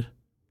poliser.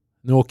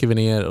 Nu åker vi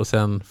ner och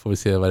sen får vi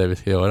se vad det är vi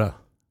ska göra.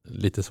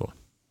 Lite så.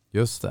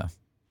 Just det.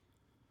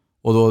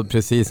 Och då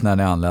precis när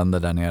ni anländer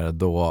där nere,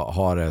 då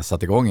har det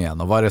satt igång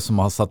igen. Och vad är det som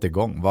har satt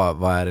igång?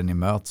 Vad är det ni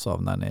möts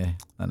av när ni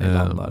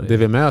landar? Det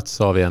vi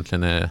möts av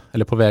egentligen är,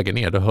 eller på vägen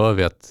ner, då hör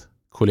vi att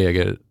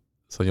kollegor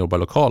som jobbar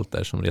lokalt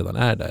där, som redan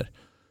är där,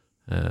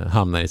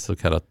 hamnar i så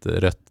kallat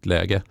rött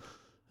läge.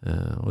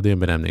 Och det är en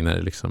benämning när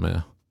det liksom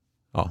är,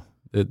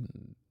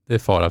 det är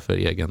fara för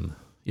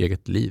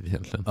eget liv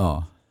egentligen.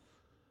 Ja.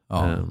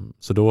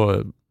 Så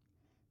då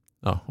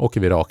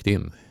åker vi rakt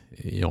in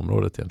i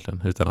området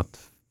egentligen, utan att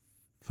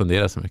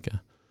fundera så mycket.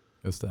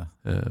 Just det.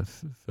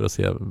 För att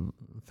se,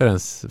 för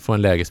ens få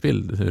en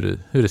lägesbild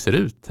hur det ser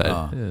ut här.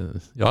 Ja.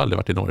 Jag har aldrig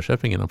varit i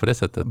Norrköping innan på det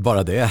sättet.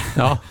 Bara det.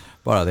 Ja.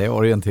 Bara det,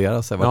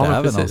 orientera sig. Vart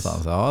är vi precis.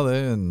 någonstans? Ja, det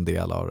är en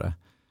del av det.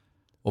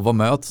 Och vad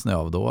möts ni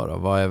av då?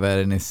 Vad är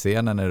det ni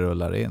ser när ni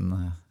rullar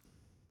in?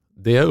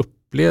 Det jag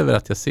upplever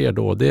att jag ser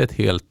då, det är ett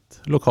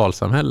helt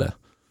lokalsamhälle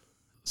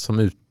som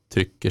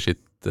uttrycker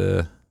sitt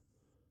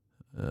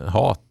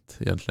hat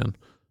egentligen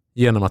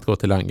genom att gå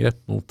till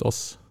angrepp mot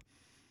oss.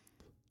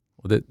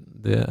 Och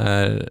det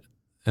är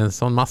en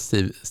sån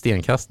massiv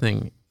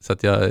stenkastning så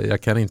att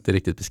jag kan inte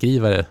riktigt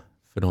beskriva det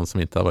för de som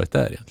inte har varit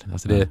där egentligen.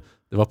 Alltså det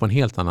var på en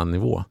helt annan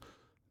nivå.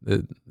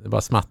 Det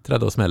bara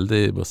smattrade och smällde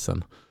i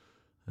bussen.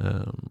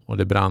 Och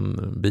det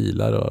brann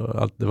bilar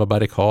och allt, det var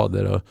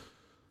barrikader och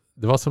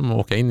det var som att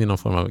åka in i någon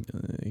form av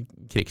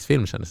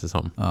krigsfilm, kändes det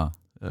som. Ja.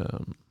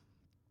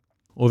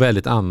 Och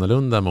väldigt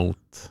annorlunda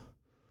mot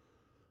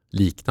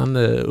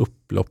liknande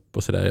upplopp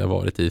och sådär jag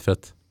varit i, för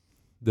att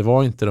det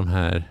var inte de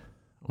här,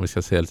 om vi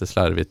ska säga lite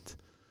slarvigt,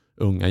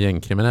 unga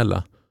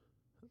gängkriminella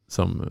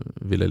som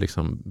ville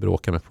liksom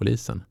bråka med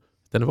polisen.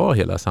 Det var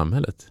hela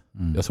samhället.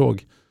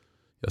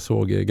 Jag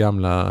såg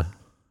gamla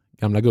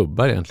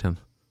gubbar egentligen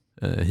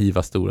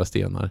hiva stora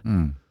stenar.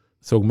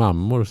 Såg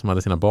mammor som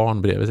hade sina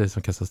barn bredvid sig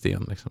som kastade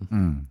sten. Liksom.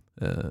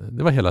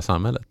 Det var hela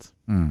samhället.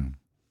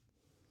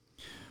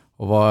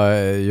 Och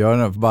vad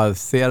gör ni? Bara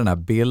se den här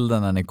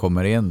bilden när ni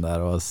kommer in där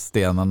och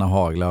stenarna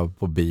haglar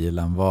på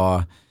bilen.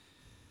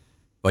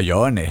 Vad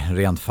gör ni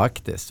rent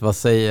faktiskt? Vad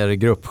säger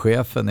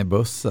gruppchefen i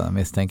bussen?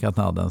 Misstänker att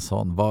ni hade en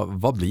sån.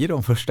 Vad blir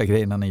de första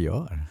grejerna ni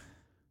gör?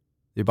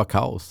 Det är bara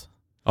kaos.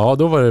 Ja,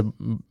 då var det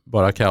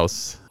bara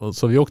kaos. Och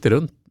så vi åkte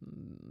runt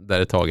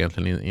där ett tag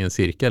egentligen i en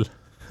cirkel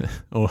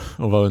och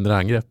var under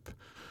angrepp.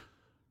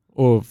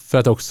 Och för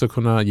att också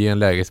kunna ge en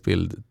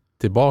lägesbild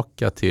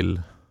tillbaka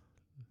till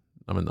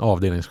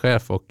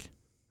avdelningschef och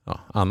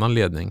annan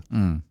ledning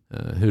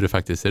hur det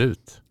faktiskt ser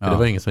ut. För det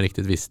var ingen som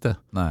riktigt visste.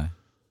 Nej.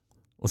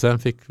 Och sen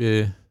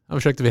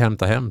försökte vi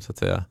hämta hem så att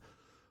säga.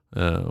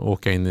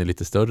 Åka in i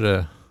lite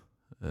större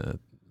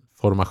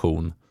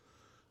formation.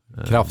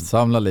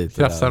 Kraftsamla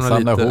lite.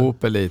 Samla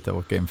ihop lite och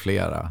åka in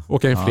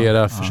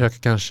flera. Försöka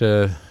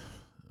kanske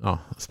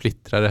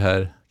splittra det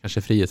här.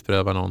 Kanske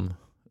frihetsberöva någon.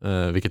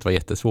 Vilket var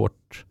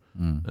jättesvårt.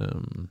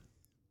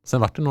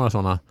 Sen var det några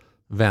sådana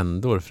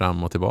vändor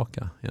fram och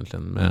tillbaka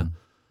egentligen.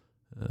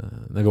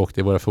 När vi åkte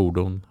i våra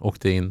fordon.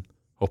 Åkte in,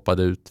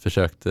 hoppade ut,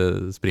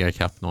 försökte springa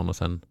ikapp någon och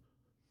sen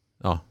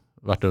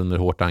vart under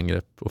hårt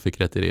angrepp och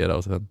fick retirera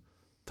och sen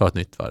ta ett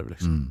nytt varv.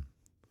 Liksom.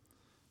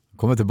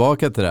 Kommer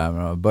tillbaka till det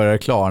här. Börjar det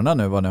klarna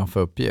nu vad ni har för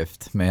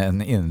uppgift med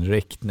en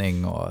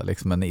inriktning och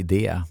liksom en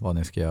idé vad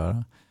ni ska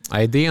göra?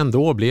 Idén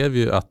då blev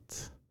ju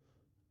att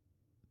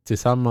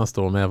tillsammans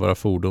då med våra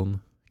fordon,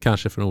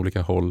 kanske från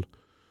olika håll,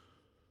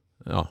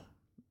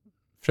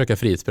 försöka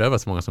frihetsberöva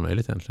så många som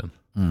möjligt egentligen.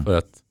 För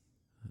att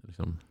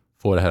liksom,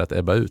 få det här att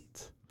ebba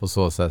ut. På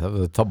så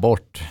sätt, ta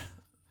bort.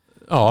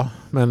 Ja,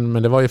 men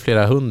det var ju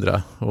flera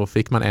hundra och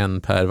fick man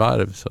en per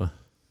varv så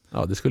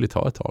det skulle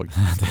ta ett tag.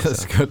 Det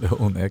skulle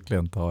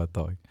onekligen ta ett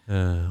tag.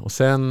 Och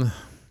sen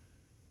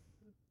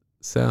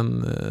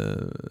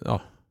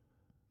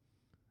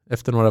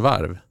efter några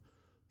varv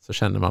så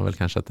kände man väl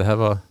kanske att det här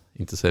var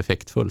inte så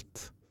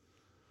effektfullt.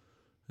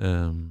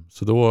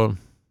 Så då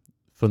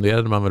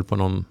funderade man väl på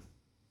någon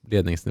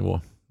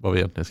ledningsnivå vad vi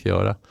egentligen ska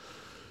göra.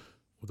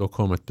 Och då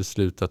kom ett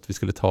beslut att vi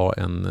skulle ta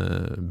en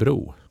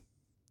bro.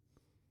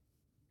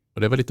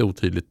 Och det var lite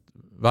otydligt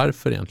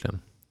varför egentligen.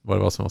 Vad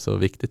det var som var så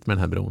viktigt med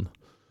den här bron.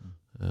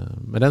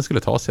 Men den skulle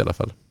tas i alla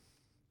fall.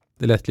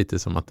 Det lät lite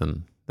som att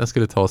den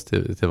skulle tas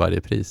till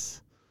varje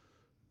pris.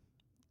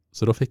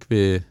 Så då fick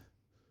vi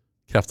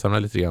kraftsamla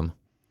lite grann.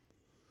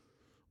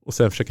 Och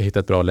sen försöka hitta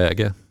ett bra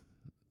läge.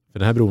 För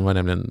den här bron var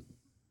nämligen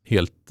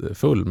helt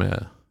full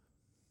med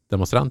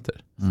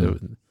demonstranter. Så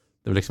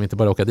det var liksom inte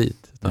bara att åka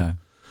dit.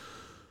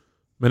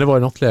 Men det var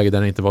något läge där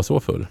den inte var så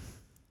full.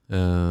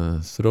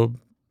 Så då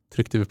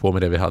tryckte vi på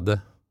med det vi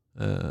hade.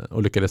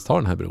 Och lyckades ta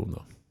den här bron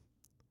då.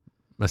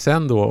 Men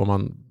sen då om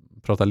man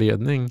pratar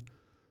ledning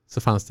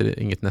så fanns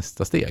det inget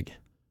nästa steg.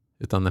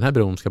 Utan den här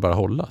bron ska bara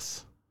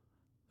hållas.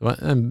 Det var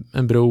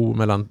en bro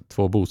mellan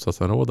två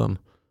bostadsområden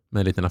med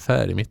en liten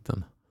affär i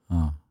mitten.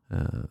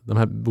 De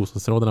här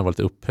bostadsområdena var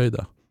lite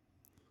upphöjda.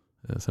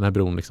 Så den här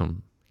bron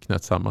liksom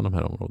knöt samman de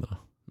här områdena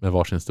med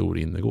varsin stor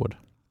innergård.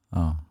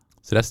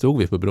 Så där stod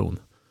vi på bron.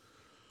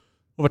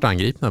 Och vart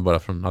angripna bara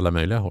från alla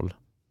möjliga håll.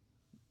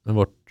 Men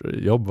vårt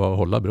jobb var att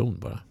hålla bron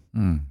bara.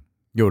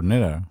 Gjorde ni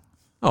det?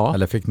 Ja.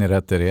 Eller fick ni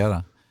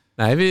retirera?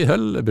 Nej, vi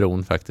höll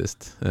bron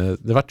faktiskt.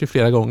 Det var ju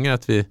flera gånger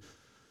att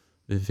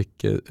vi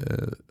fick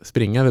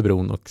springa över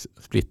bron och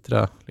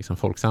splittra liksom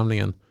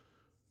folksamlingen.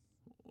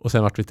 Och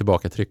sen var vi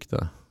tillbaka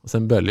tryckta. Och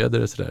sen böljade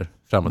det sådär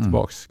fram och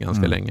tillbaks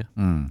ganska länge.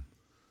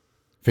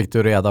 Fick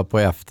du reda på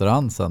i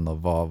efterhand sen då,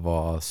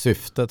 vad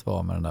syftet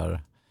var med den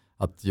där,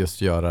 att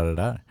just göra det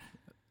där?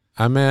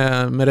 Ja,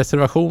 med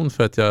reservation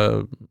för att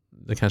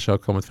det kanske har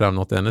kommit fram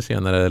något ännu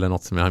senare eller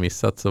något som jag har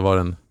missat, så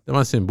var det var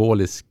en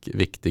symbolisk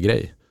viktig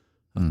grej.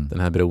 Den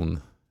här bron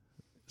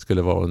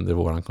skulle vara under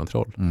våran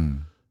kontroll.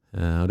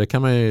 Mm. Och det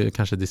kan man ju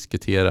kanske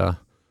diskutera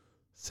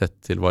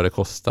sett till vad det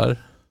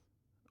kostar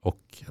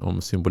och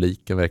om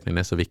symboliken verkligen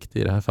är så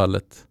viktig i det här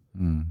fallet.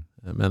 Mm.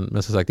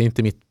 Men som sagt,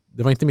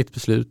 det var inte mitt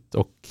beslut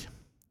och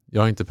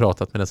jag har inte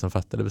pratat med den som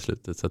fattade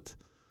beslutet. Så att...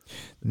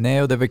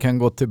 Nej, och det vi kan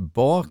gå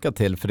tillbaka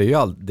till, för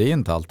det är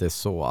inte alltid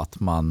så att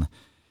man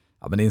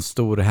men i en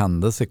stor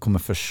händelse kommer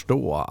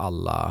förstå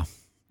alla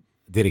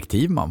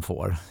direktiv man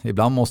får.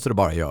 Ibland måste det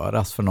bara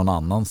göras för någon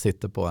annan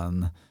sitter på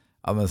en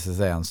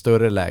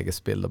större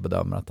lägesbild och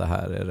bedömer att det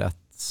här är rätt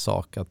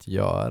sak att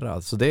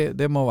göra. Så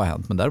det må vara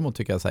hänt. Men däremot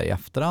tycker jag så här, i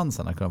efterhand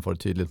sen att kunna få det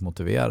tydligt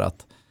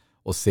motiverat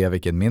och se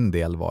vilken min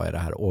del var i det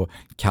här. Och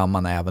kan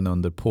man även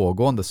under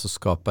pågående så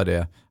skapar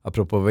det,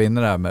 apropå att vara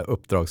inne där med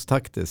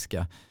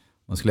uppdragstaktiska,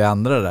 man skulle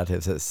ändra det där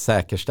till att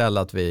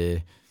säkerställa att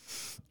vi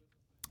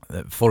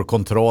får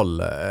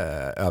kontroll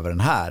över den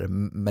här,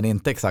 men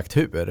inte exakt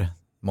hur.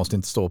 Måste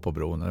inte stå på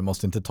bron, det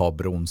måste inte ta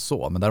bron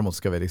så, men däremot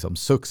ska vi liksom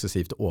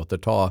successivt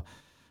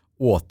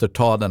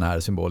återta den här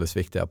symboliskt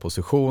viktiga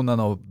positionen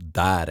och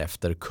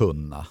därefter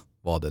kunna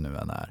vad det nu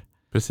än är.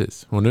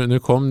 Precis, och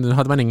nu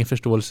hade man ingen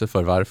förståelse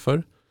för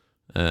varför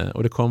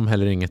och det kom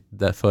heller inget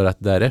för att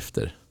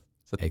därefter.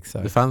 Så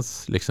att det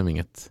fanns liksom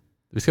inget,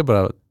 vi ska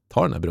bara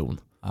ta den här bron.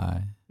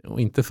 Nej.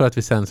 Och inte för att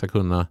vi sen ska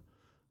kunna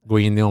gå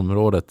in i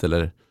området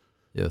eller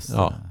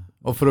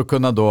och för att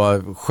kunna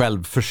då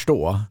själv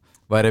förstå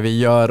vad är det vi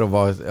gör och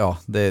vad,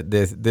 det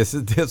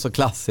är så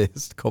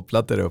klassiskt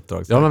kopplat till det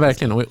uppdraget. Ja, men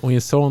verkligen. Och i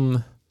en sån,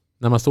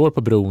 när man står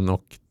på bron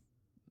och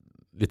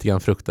lite grann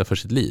fruktar för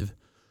sitt liv,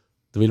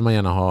 då vill man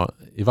gärna ha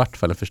i vart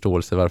fall en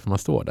förståelse varför man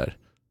står där.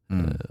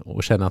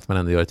 Och känna att man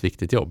ändå gör ett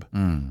viktigt jobb.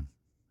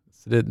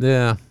 Så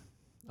det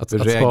att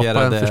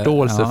skapa en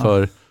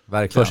förståelse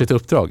för sitt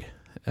uppdrag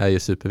är ju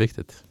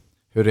superviktigt.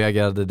 Hur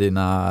reagerade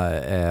dina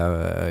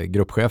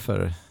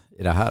gruppchefer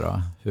i det här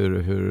då?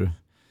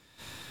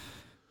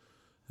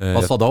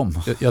 Vad sa de?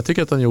 Jag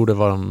tycker att de gjorde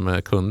vad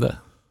de kunde.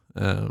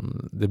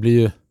 Det blir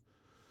ju,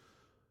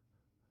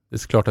 det är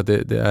såklart att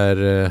det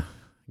är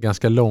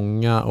ganska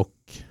långa och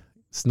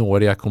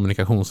snåriga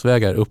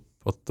kommunikationsvägar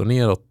uppåt och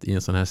neråt i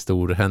en sån här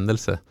stor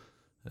händelse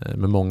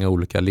med många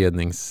olika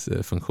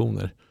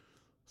ledningsfunktioner.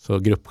 Så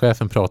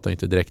gruppchefen pratar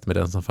inte direkt med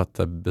den som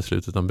fattar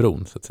beslutet om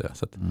bron så att säga.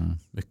 Så att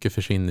mycket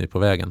försvinner på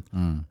vägen.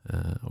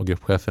 Och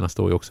gruppcheferna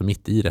står ju också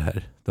mitt i det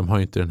här. De har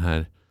ju inte den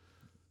här,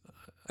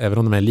 även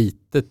om de är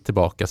lite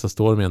tillbaka så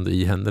står de ändå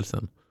i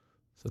händelsen.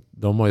 Så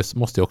de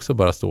måste ju också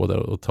bara stå där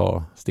och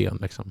ta sten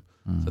liksom.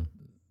 Så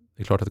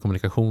det är klart att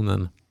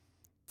kommunikationen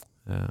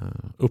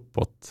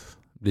uppåt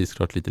blir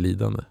såklart lite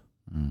lidande.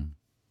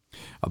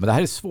 Ja, men det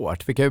här är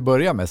svårt. Vi kan ju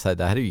börja med att säga att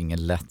det här är ju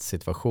ingen lätt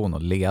situation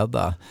att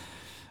leda.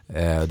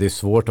 Det är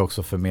svårt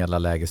också att förmedla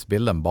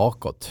lägesbilden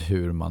bakåt,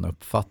 hur man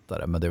uppfattar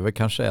det. Men det är väl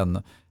kanske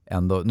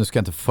ändå, nu ska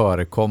jag inte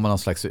förekomma någon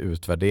slags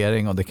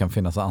utvärdering och det kan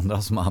finnas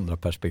andra som har andra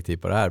perspektiv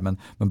på det här. Men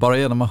bara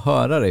genom att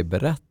höra dig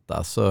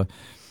berätta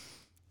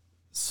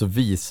så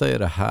visar ju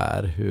det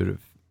här hur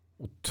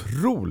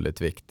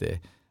otroligt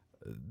viktigt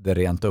det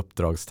rent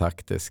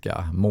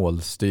uppdragstaktiska,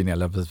 målstyrning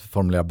eller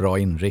formulera bra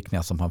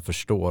inriktningar som han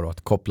förstår och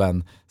att koppla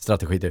en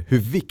strategi till hur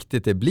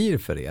viktigt det blir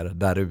för er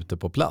där ute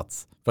på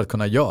plats för att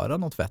kunna göra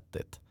något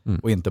vettigt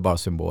och inte bara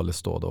symboliskt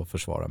stå då och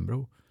försvara en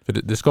bro. För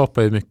det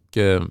skapar ju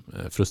mycket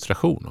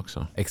frustration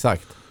också.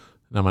 Exakt.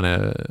 När man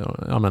är,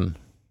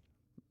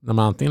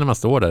 antingen när man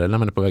står där eller när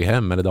man är på väg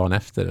hem eller dagen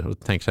efter och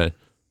tänker så här,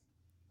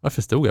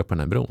 varför stod jag på den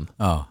här bron?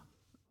 Ja.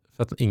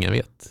 För att ingen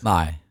vet.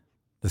 Nej,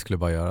 det skulle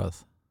bara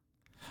göras.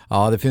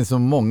 Ja, det finns så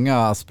många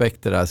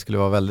aspekter där. Det skulle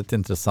vara väldigt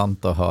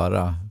intressant att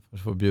höra.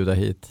 Jag får bjuda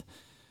hit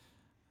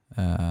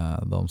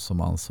de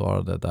som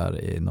ansvarade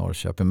där i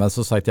Norrköping. Men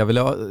som sagt, jag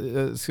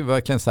skulle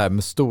verkligen säga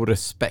med stor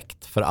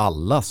respekt för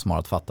alla som har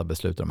att fatta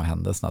beslut om de här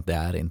händelserna att det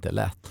är inte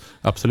lätt.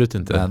 Absolut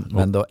inte.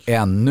 Men då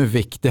ännu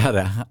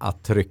viktigare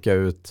att trycka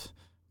ut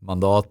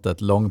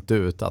mandatet långt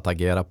ut, att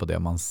agera på det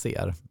man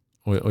ser.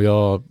 Och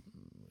jag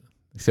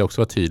ska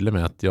också vara tydlig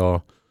med att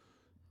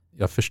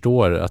jag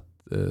förstår att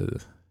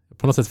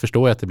på något sätt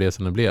förstår jag att det blev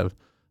som det blev.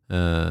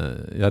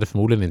 Jag hade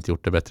förmodligen inte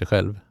gjort det bättre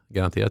själv.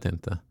 Garanterat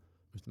inte.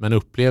 Men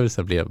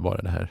upplevelsen blev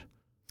bara det här.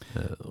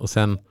 Och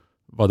sen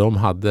vad de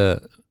hade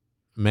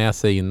med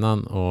sig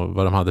innan och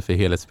vad de hade för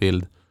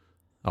helhetsbild,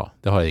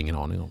 det har jag ingen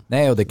aning om.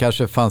 Nej, och det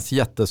kanske fanns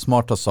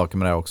jättesmarta saker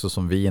med det här också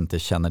som vi inte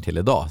känner till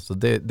idag. Så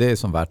det är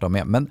som värt att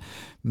ha med.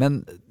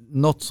 Men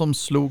något som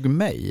slog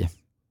mig,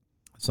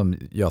 som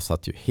jag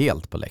satt ju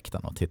helt på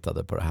läktaren och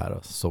tittade på det här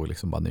och såg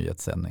liksom bara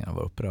nyhetssändningarna och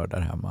var upprörd där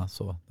hemma.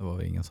 Så det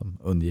var ingen som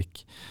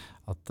undgick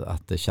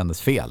att det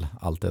kändes fel,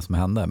 allt det som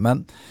hände.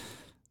 Men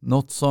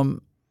något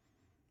som,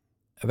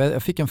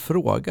 jag fick en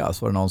fråga,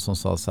 så var det någon som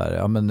sa så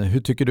här, men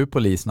hur tycker du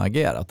polisen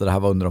agerat? Det här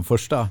var under de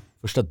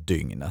första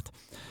dygnet.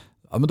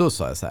 Ja, men då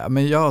sa jag så här,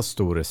 men jag har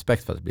stor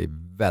respekt för att det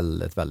blir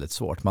väldigt, väldigt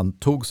svårt. Man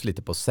togs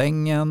lite på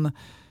sängen.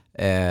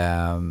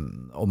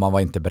 Och man var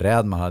inte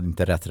beredd, man hade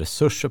inte rätt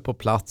resurser på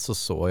plats och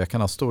så. Jag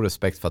kan ha stor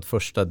respekt för att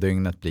första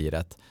dygnet blir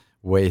ett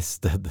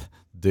wasted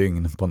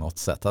dygn på något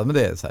sätt. Men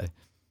det är så här,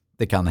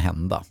 det kan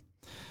hända.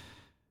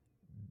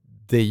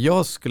 Det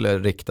jag skulle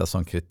rikta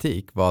som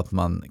kritik var att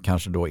man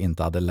kanske då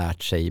inte hade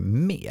lärt sig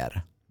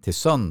mer till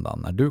söndagen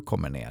när du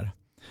kommer ner.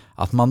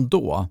 Att man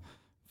då,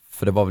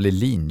 för det var väl i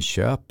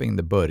Linköping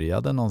det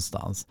började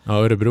någonstans. Ja,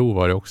 Örebro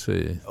var det också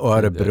i.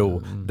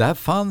 Örebro. Där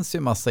fanns ju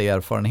massa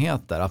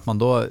erfarenheter. Att man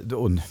då,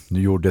 och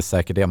nu gjorde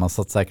säkert det, man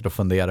satt säkert och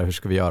funderade hur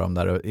ska vi göra om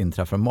det här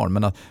inträffar imorgon.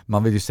 Men att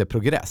man vill ju se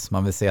progress.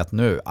 Man vill se att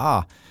nu,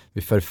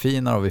 vi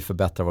förfinar och vi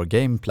förbättrar vår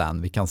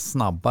gameplan. Vi kan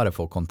snabbare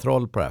få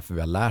kontroll på det här för vi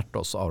har lärt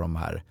oss av de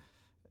här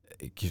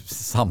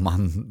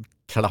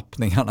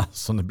sammanklappningarna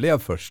som det blev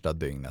första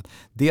dygnet.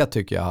 Det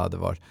tycker jag hade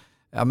varit,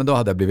 men då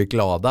hade jag blivit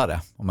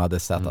gladare om jag hade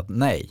sett att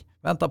nej,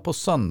 vänta på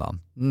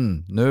söndagen.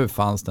 Nu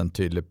fanns det en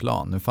tydlig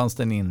plan. Nu fanns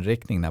det en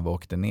inriktning när vi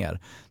åkte ner.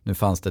 Nu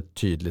fanns det ett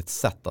tydligt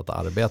sätt att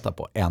arbeta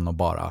på än att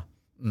bara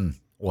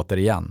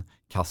återigen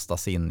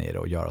kastas in i det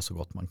och göra så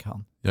gott man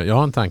kan. Jag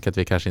har en tanke att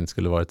vi kanske inte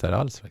skulle varit där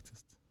alls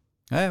faktiskt.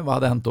 Nej, vad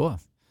hade hänt då?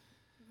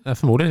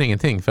 Förmodligen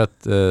ingenting för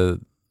att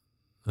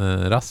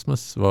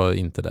Rasmus var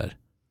inte där.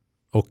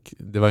 Och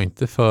det var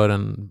inte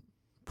förrän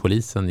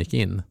polisen gick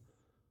in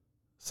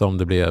som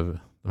det blev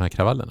de här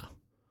kravallerna.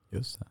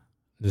 Just det.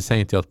 Nu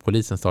säger inte jag att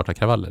polisen startar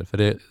kravaller.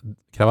 För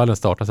kravallen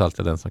startas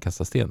alltid den som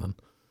kastar stenen.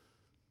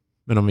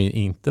 Men om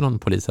inte någon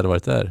polis hade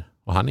varit där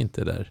och han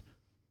inte är där,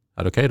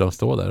 då kan ju de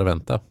stå där och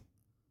vänta.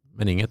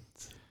 Men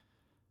inget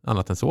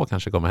annat än så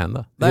kanske kommer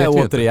hända. Nej,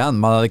 återigen,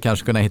 man hade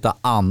kanske kunnat hitta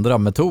andra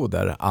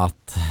metoder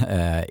att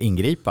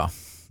ingripa.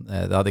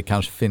 Det hade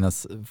kanske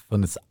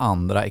funnits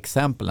andra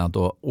exempel än att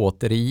då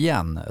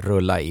återigen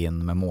rulla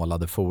in med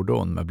målade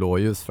fordon med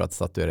blåljus för att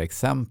statuera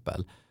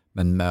exempel,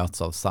 men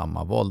möts av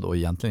samma våld och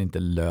egentligen inte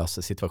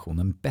löser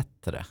situationen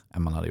bättre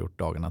än man hade gjort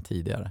dagarna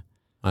tidigare.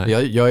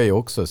 Jag är ju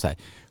också så här,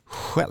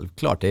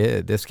 självklart,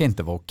 det ska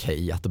inte vara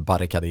okej att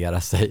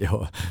barrikadera sig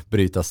och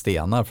bryta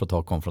stenar för att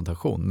ta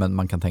konfrontation, men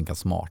man kan tänka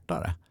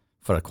smartare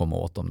för att komma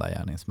åt de där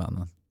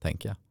gärningsmännen,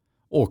 tänker jag.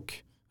 Och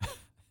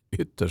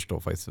ytterst då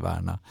faktiskt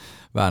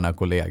värna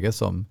kollegor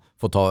som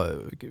får ta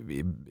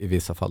i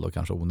vissa fall då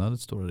kanske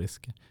onödigt stora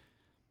risker.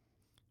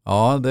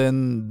 Ja, det är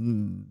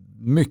en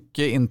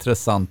mycket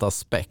intressant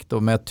aspekt,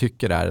 och men jag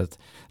tycker det är ett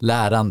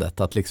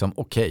lärandet att liksom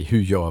okej,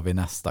 hur gör vi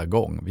nästa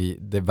gång?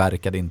 Det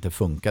verkade inte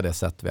funka det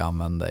sätt vi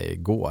använde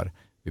igår.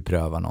 Vi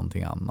prövar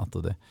någonting annat,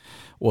 och det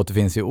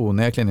återfinns ju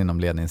onekligen inom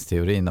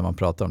ledningsteorin när man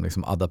pratar om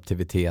liksom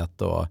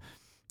adaptivitet och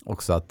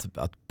också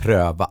att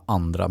pröva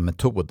andra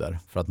metoder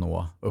för att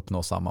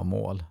uppnå samma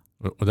mål.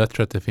 Och där tror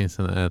jag att det finns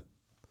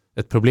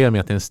ett problem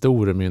med att det är en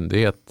stor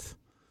myndighet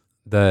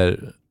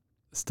där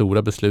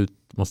stora beslut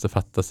måste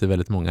fattas i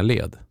väldigt många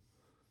led.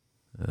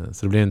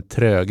 Så det blir en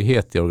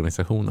tröghet i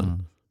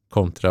organisationen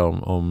kontra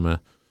om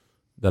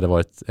det hade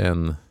varit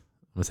en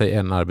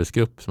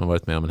arbetsgrupp som har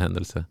varit med om en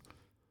händelse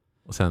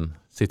och sen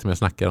sitter man och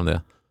snackar om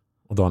det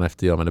och dagen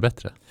efter gör man det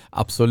bättre.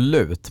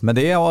 Absolut, men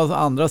det är å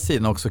andra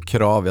sidan också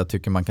krav jag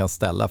tycker man kan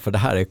ställa, för det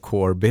här är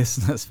core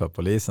business för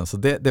polisen, så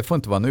det får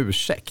inte vara en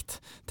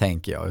ursäkt,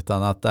 tänker jag,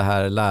 utan att det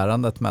här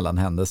lärandet mellan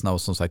händelserna,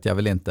 och som sagt jag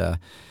vill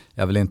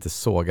inte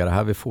såga det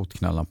här vid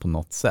fotknölarna på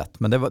något sätt,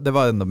 men det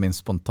var ändå min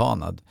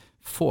spontana.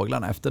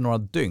 Fåglarna efter några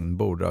dygn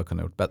borde ha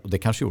kunnat gjort bättre, och det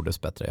kanske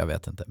gjordes bättre, jag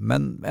vet inte,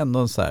 men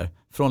ändå så här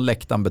från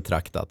läktaren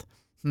betraktat,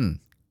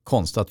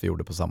 konstigt att vi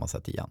gjorde på samma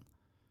sätt igen.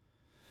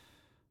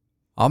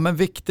 Ja, men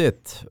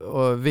viktigt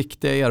och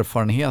viktiga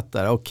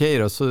erfarenheter. Okej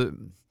då, så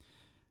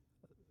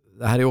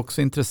det här är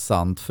också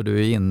intressant, för du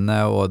är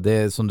inne och det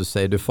är som du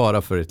säger, du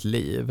farar för ett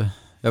liv.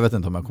 Jag vet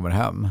inte om jag kommer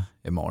hem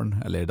imorgon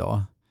eller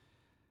idag.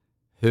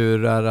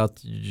 Hur är det att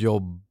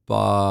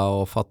jobba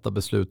och fatta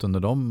beslut under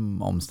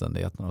de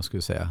omständigheterna, skulle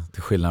jag säga,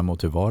 till skillnad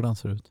mot hur vardagen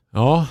ser ut?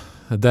 Ja,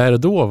 där och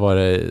då var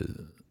det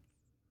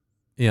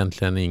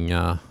egentligen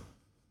inga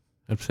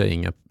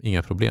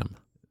problem.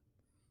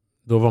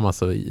 Då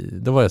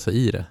var jag så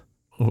i det.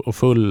 Och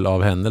full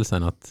av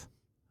händelsen att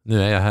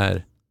nu är jag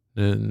här,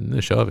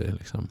 nu kör vi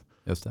liksom.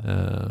 Just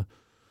det.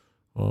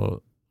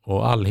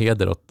 Och all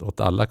heder åt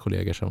alla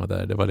kollegor som var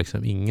där. Det var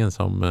liksom ingen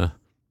som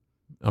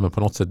på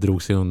något sätt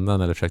drog sig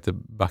undan eller försökte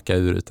backa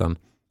ur, utan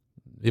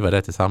vi var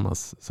där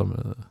tillsammans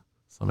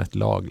som ett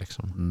lag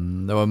liksom.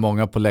 Det var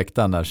många på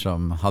läktaren där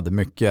som hade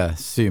mycket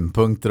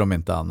synpunkter om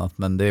inte annat,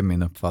 men det är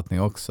min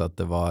uppfattning också att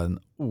det var en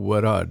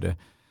oerhörd,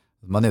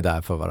 man är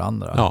där för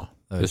varandra. Ja,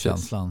 precis.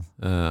 Känslan.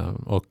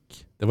 Och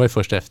det var ju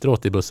först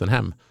efteråt i bussen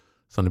hem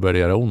som det började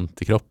göra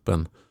ont i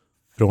kroppen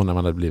från när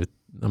man hade blivit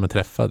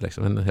träffad.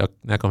 Liksom. När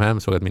jag kom hem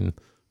såg jag att min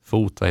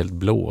fot var helt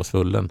blå och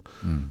svullen.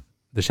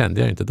 Det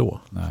kände jag inte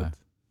då. Nej.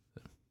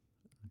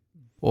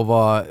 Och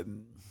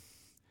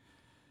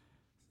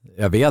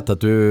jag vet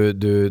att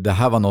det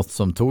här var något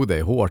som tog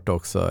dig hårt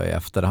också i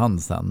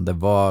efterhand sen. Det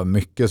var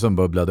mycket som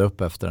bubblade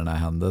upp efter den här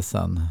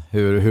händelsen.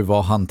 Hur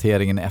var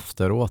hanteringen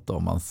efteråt då,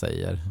 om man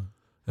säger?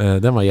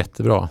 Den var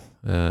jättebra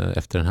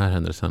efter den här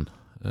händelsen.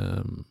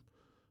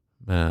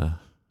 Med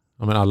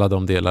alla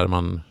de delar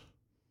man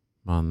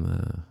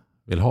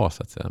vill ha,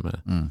 så att säga.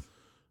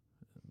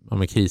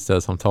 Med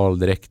krissamtal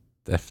direkt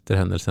efter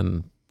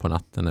händelsen på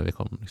natten när vi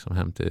kom liksom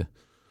hem till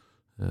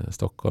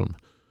Stockholm.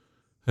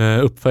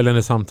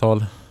 Uppföljande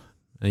samtal.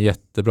 En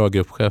jättebra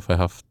gruppchef har jag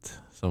haft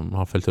som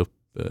har följt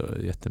upp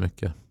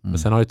jättemycket. Men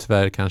sen har ju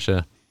tyvärr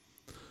kanske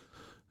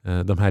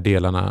de här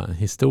delarna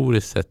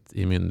historiskt sett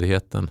i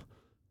myndigheten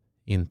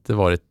inte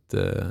varit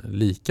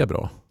lika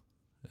bra.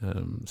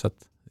 Så att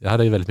jag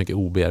hade ju väldigt mycket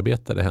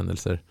obearbetade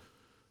händelser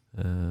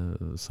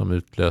som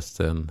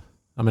utlöste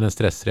en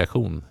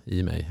stressreaktion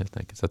i mig helt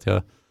enkelt. Så att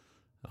jag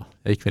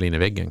gick väl in i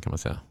väggen kan man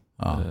säga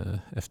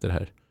efter det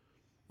här.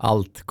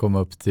 Allt kom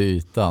upp till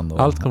ytan då.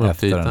 Allt kom upp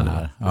till ytan, den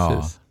här.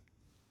 precis.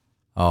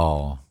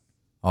 Ja,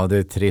 det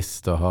är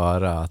trist att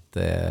höra att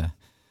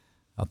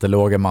det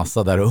låg en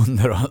massa där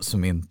under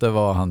som inte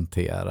var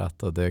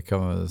hanterat. Och det kan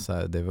man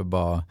säga, det är väl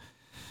bara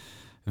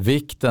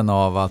vikten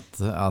av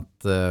att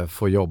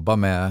få jobba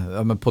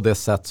med på det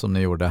sätt som ni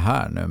gjorde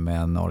här nu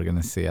med en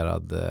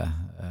organiserad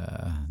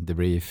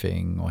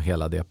debriefing och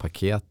hela det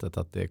paketet,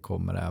 att det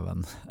kommer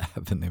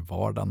även i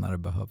vardagen när det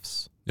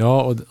behövs.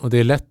 Ja, och det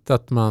är lätt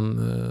att man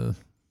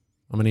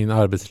i en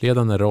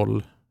arbetsledande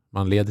roll,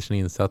 man leder sin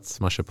insats,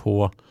 man kör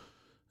på,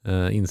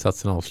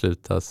 insatsen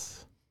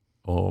avslutas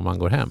och man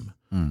går hem.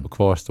 Och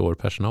kvar står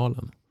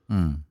personalen.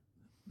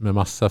 Med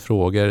massa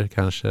frågor,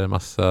 kanske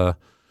massa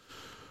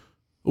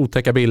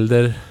otäcka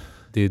bilder.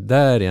 Det är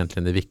där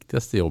egentligen det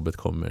viktigaste jobbet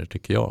kommer,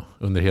 tycker jag,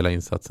 under hela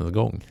insatsens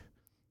gång.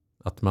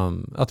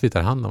 Att vi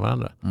tar hand om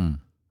varandra.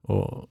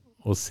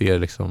 Och ser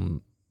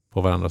liksom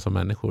på varandra som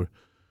människor.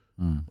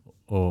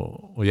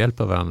 Och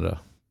hjälper varandra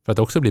för att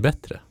också bli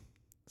bättre.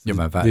 Ja,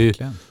 men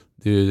verkligen.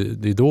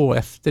 Det är då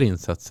efter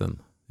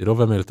insatsen, det är då vi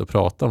har möjlighet att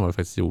prata om vad vi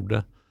faktiskt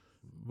gjorde.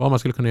 Vad man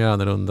skulle kunna göra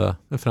annorlunda,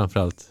 men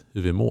framförallt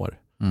hur vi mår.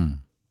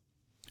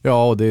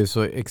 Ja, och det är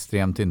så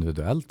extremt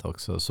individuellt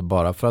också. Så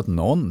bara för att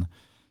någon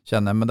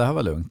känner men det här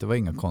var lugnt, det var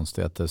inga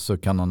konstigheter, så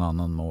kan någon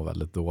annan må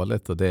väldigt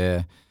dåligt. Och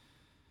det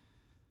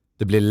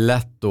blir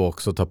lätt då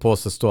också att ta på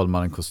sig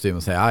Stålmannen-kostym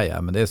och säga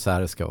ja, men det är så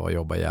här det ska vara,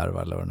 jobba i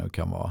Järva eller vad det nu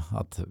kan vara.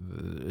 Att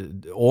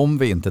om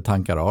vi inte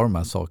tankar av de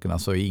här sakerna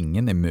så är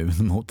ingen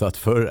immun mot att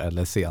förr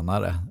eller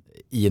senare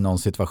i någon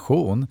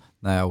situation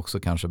när jag också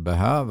kanske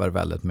behöver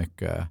väldigt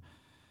mycket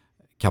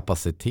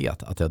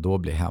kapacitet, att jag då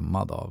blir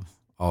hämmad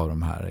av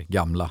de här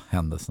gamla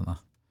händelserna.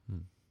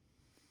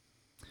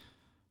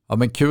 Ja,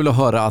 men kul att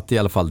höra att i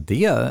alla fall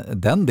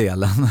den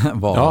delen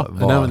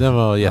var... den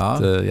var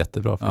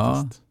jättebra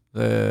faktiskt.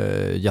 Det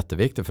är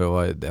jätteviktigt,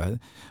 för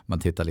man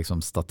tittar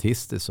liksom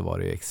statistiskt så var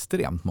det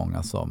extremt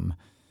många som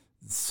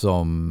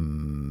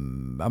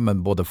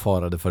både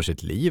farade för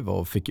sitt liv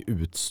och fick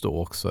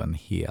utstå också en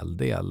hel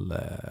del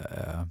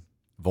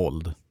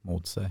våld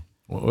mot sig.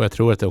 Och jag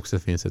tror att det också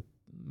finns ett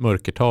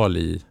mörkertal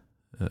i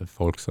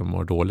folk som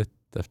mår dåligt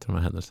efter de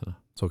här händelserna.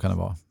 Så kan det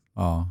vara.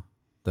 Ja,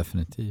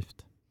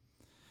 definitivt.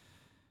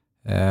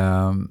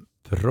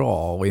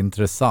 Bra och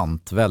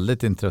intressant.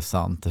 Väldigt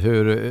intressant.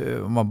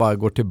 Om man bara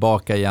går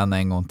tillbaka igen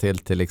en gång till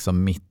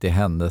liksom mitt i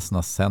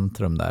händelsernas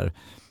centrum där.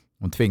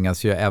 Man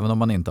tvingas ju, även om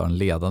man inte har en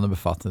ledande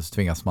befattning, så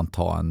tvingas man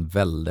ta en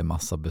väldig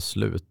massa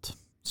beslut.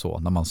 Så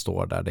när man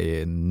står där. Det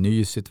är en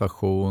ny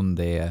situation.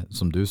 Det är,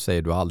 som du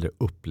säger, du har aldrig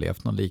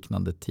upplevt något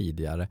liknande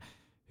tidigare.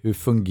 Hur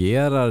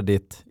fungerar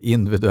ditt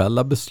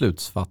individuella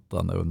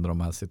beslutsfattande under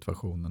de här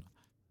situationerna?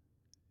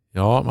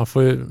 Ja, man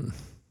får ju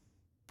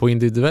på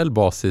individuell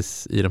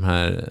basis i de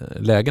här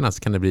lägena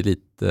så kan det bli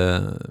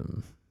lite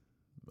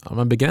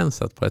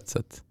begränsat på ett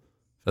sätt.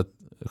 För att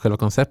själva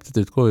konceptet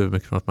utgår ju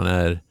mycket från att man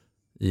är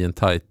i en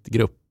tajt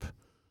grupp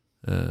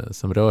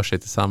som rör sig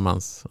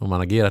tillsammans och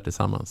man agerar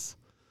tillsammans.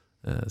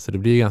 Så det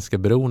blir ganska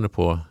beroende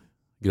på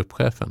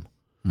gruppchefen.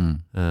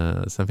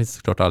 Sen finns det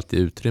såklart alltid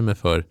utrymme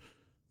för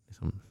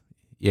liksom,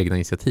 egna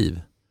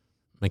initiativ.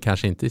 Men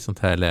kanske inte i sånt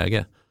här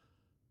läge.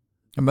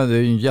 Ja, men det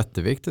är ju en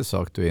jätteviktig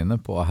sak du är inne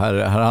på.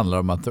 Här handlar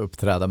det om att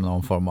uppträda med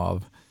någon form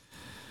av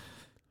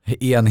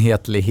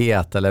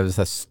enhetlighet, eller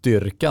så här,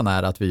 styrkan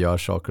är att vi gör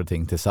saker och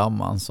ting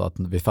tillsammans, så att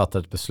vi fattar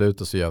ett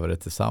beslut och så gör vi det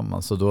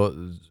tillsammans. Så då,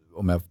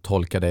 om jag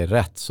tolkar dig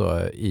rätt, så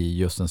i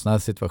just en sån här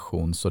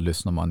situation så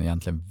lyssnar man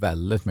egentligen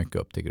väldigt mycket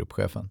upp till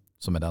gruppchefen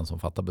som är den som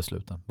fattar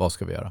besluten. Vad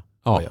ska vi göra?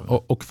 Ja,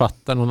 och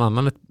fattar någon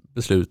annan ett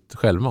beslut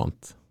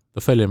självmant,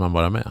 då följer man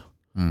bara med.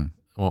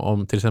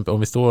 Och till exempel om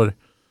vi står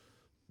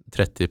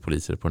 30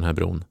 poliser på den här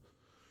bron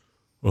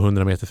och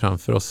 100 meter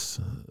framför oss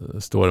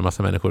står en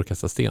massa människor och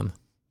kastar sten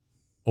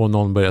och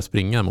någon börjar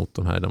springa mot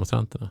de här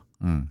demonstranterna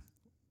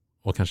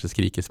och kanske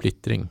skriker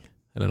splittring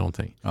eller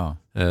någonting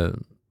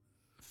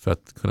för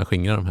att kunna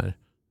skingra de här.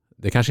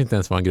 Det kanske inte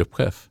ens var en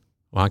gruppchef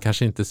och han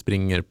kanske inte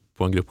springer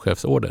på en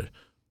gruppchefs order,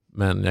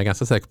 men jag är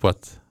ganska säker på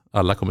att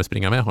alla kommer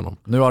springa med honom.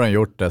 Nu har han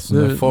gjort det, så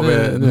nu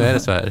är det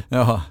så här.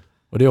 Ja.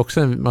 Och det är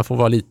också, man får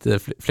vara lite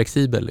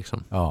flexibel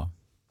liksom. Ja.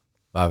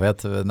 Jag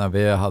vet när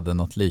vi hade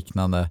något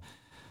liknande,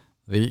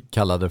 vi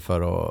kallade det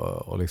för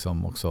att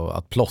liksom också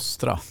att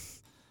plåstra.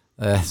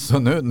 Så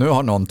nu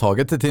har någon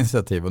tagit ett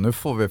initiativ och nu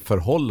får vi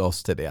förhålla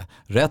oss till det.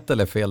 Rätt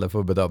eller fel, det får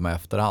vi bedöma i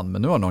efterhand.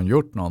 Men nu har någon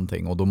gjort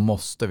någonting och då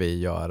måste vi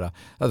göra,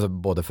 alltså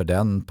både för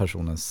den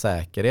personens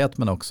säkerhet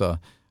men också,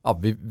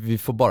 vi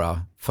får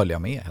bara följa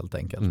med helt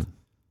enkelt.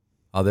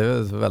 Ja, det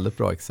är ett väldigt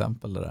bra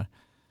exempel det där.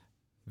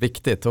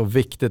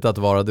 Viktigt att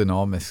vara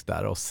dynamisk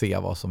där och se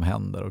vad som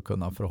händer och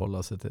kunna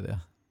förhålla sig till det.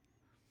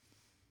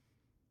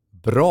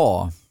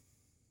 Bra.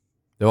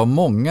 Det var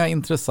många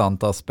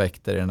intressanta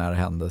aspekter i den här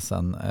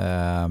händelsen.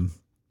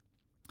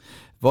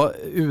 Vad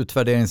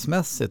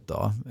utvärderingsmässigt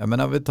då? Jag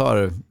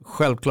menar,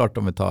 självklart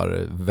om vi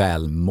tar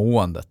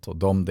välmåendet och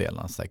de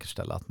delarna,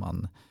 säkerställa att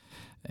man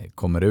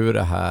kommer ur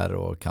det här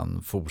och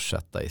kan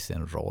fortsätta i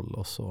sin roll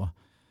och så.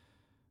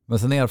 Men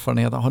sen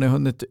erfarenhet, har ni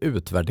hunnit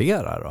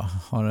utvärdera då?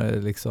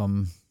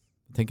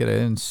 Jag tänker det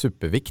är en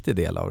superviktig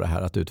del av det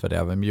här att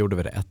utvärdera. Vem gjorde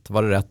vi rätt?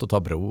 Var det rätt att ta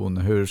bron?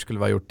 Hur skulle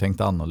vi ha gjort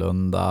tänkt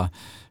annorlunda?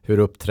 Hur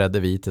uppträdde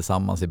vi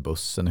tillsammans i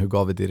bussen? Hur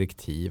gav vi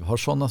direktiv?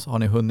 Har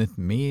ni hunnit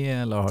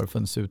med eller har det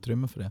funnits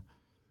utrymme för det?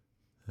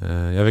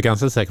 Jag är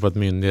ganska säker på att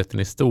myndigheten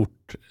i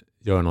stort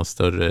gör någon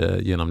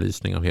större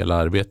genomlysning av hela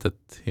arbetet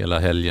hela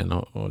helgen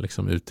och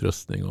liksom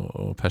utrustning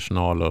och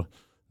personal. Och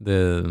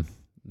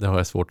det har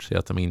jag svårt att se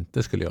att de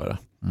inte skulle göra.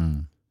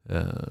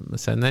 Men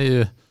sen är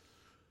ju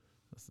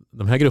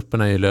de här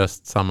grupperna är ju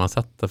löst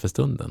sammansatta för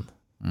stunden.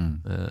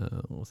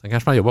 Och sen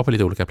kanske man jobbar på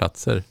lite olika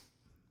platser.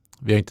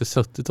 Vi har inte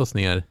suttit oss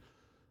ner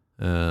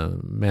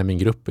med min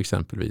grupp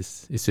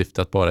exempelvis i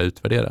syfte att bara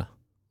utvärdera.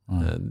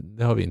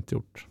 Det har vi inte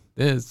gjort.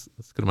 Det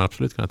skulle man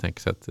absolut kunna tänka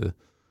sig att det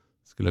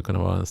skulle kunna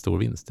vara en stor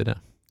vinst i det.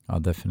 Ja,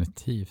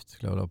 definitivt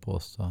skulle jag vilja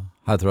påstå.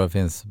 Här tror jag det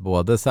finns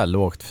både så här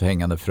lågt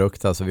hängande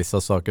frukt, alltså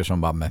vissa saker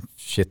som bara, men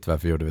shit,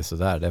 varför gjorde vi så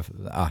där?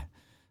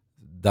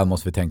 Där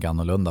måste vi tänka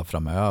annorlunda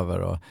framöver.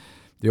 Och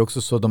det är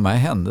också så, de här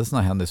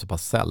händelserna händer så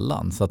pass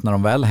sällan, så att när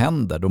de väl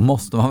händer, då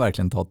måste man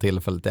verkligen ta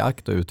tillfället i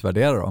akt och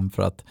utvärdera dem,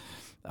 för att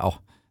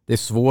det är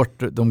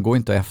svårt, de går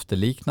inte att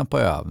efterlikna på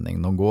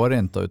övning, de går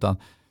inte, utan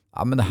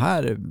men det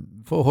här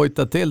får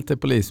hojta till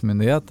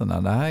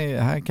polismyndigheterna. Det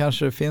här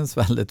kanske finns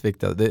väldigt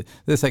viktiga. Det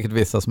är säkert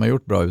vissa som har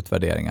gjort bra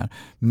utvärderingar.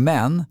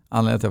 Men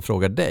anledningen till att jag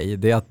frågar dig,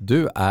 det är att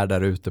du är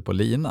där ute på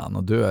linan.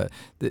 Och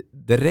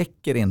det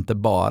räcker inte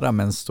bara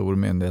med en stor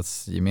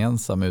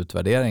myndighetsgemensam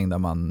utvärdering där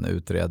man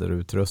utreder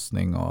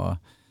utrustning och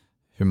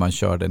hur man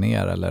körde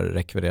ner eller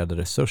rekvirerade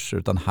resurser.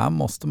 Utan här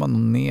måste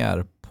man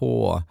ner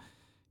på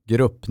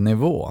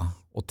gruppnivå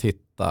och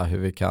titta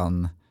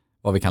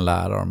vad vi kan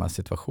lära av de här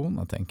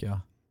situationerna, tänker jag.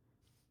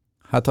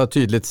 Här tar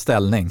tydligt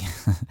ställning.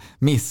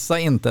 Missa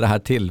inte det här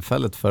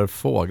tillfället för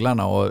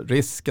fåglarna, och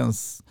risken,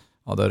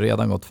 det har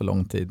redan gått för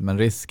lång tid, men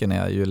risken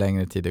är ju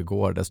längre tid det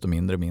går desto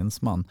mindre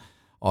minns man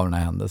av den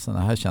här händelsen. Det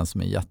här känns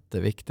som en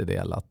jätteviktig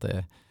del, att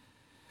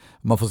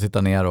man får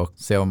sitta ner och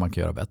se vad man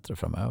kan göra bättre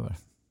framöver.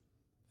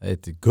 Det är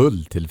ett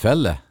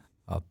guldtillfälle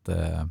att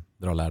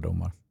dra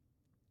lärdomar.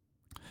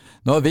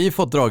 Nu har vi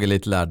fått dra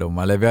lite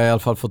lärdomar, eller vi har i alla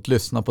fall fått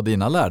lyssna på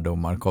dina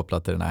lärdomar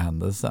kopplat till den här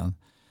händelsen.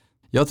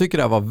 Jag tycker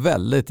det var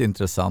väldigt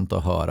intressant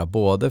att höra,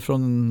 både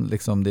från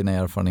liksom dina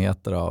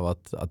erfarenheter av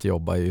att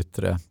jobba i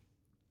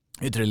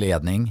yttre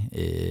ledning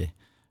i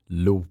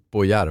Loop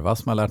och Järva,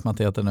 som jag lärt mig att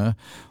det heter nu,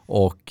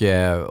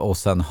 och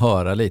sen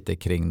höra lite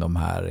kring de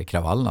här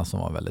kravallerna som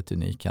var en väldigt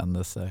unik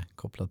händelse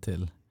kopplat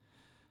till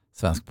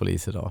svensk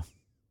polis idag.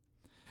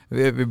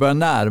 Vi börjar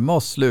närma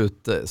oss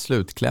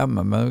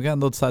slutklämmen, men vi kan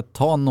ändå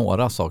ta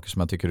några saker som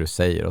jag tycker du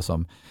säger och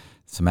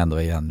som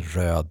ändå är en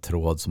röd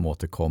tråd som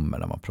återkommer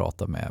när man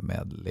pratar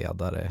med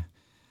ledare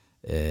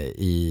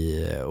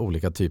i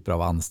olika typer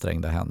av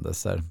ansträngda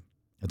händelser.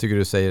 Jag tycker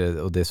du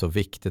säger, och det är så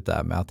viktigt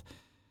där med att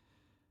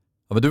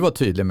men du var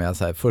tydlig med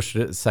att först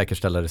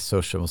säkerställa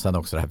resurser och sen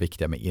också det här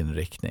viktiga med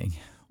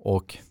inriktning.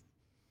 Och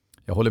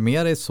jag håller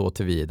med dig så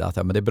tillvida att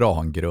men det är bra att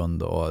ha en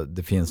grund och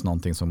det finns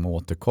någonting som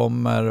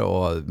återkommer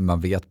och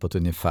man vet på ett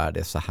ungefär det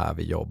är så här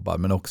vi jobbar.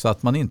 Men också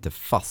att man inte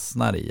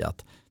fastnar i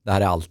att det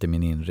här är alltid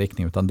min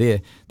inriktning, utan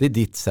det är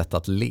ditt sätt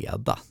att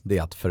leda. Det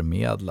är att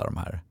förmedla de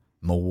här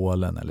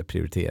målen eller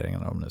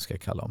prioriteringarna, om man nu ska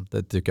kalla dem.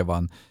 Det tycker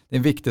jag det är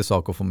en viktig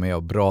sak att få med,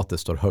 och bra att det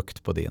står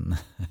högt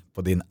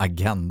på din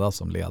agenda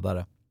som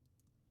ledare.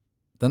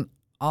 Den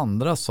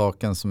andra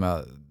saken som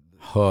jag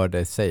hör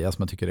dig säga,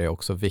 som jag tycker är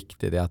också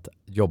viktigt, är att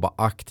jobba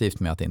aktivt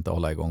med att inte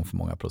hålla igång för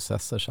många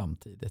processer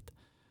samtidigt.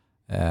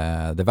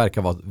 Det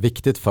verkar vara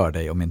viktigt för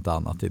dig, om inte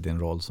annat, i din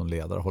roll som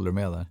ledare. Håller du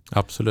med där?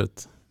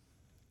 Absolut.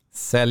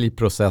 Sälj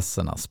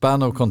processerna.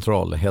 Span of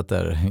control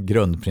heter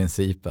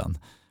grundprincipen.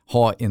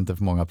 Ha inte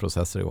för många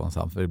processer igång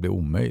samtidigt, för det blir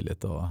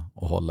omöjligt att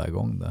hålla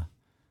igång det.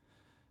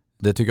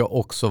 Det tycker jag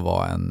också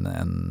var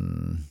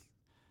en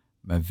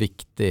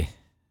viktig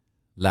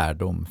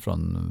lärdom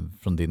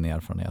från din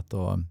erfarenhet.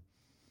 Och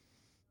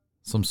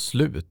som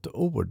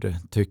slutord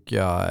tycker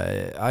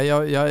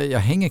jag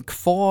hänger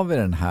kvar vid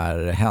den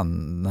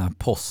här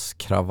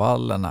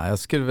påskkravallerna. Jag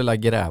skulle vilja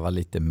gräva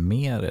lite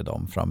mer i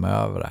dem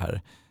framöver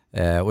här.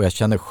 Och jag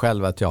känner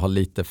själv att jag har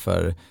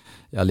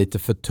lite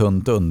för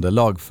tunt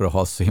underlag för att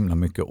ha så himla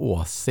mycket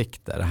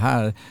åsikter.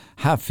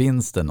 Här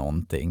finns det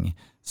någonting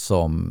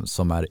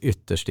som är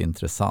ytterst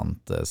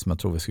intressant, som jag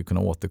tror vi skulle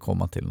kunna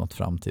återkomma till något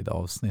framtida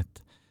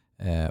avsnitt.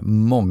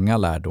 Många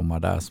lärdomar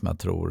där som jag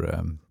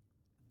tror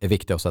är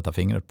viktiga att sätta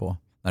fingret på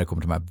när det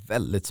kommer till de här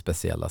väldigt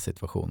speciella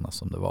situationerna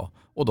som det var.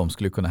 Och de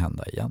skulle kunna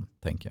hända igen,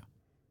 tänker jag.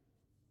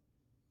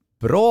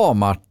 Bra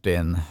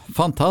Martin,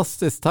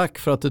 fantastiskt, tack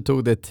för att du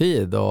tog dig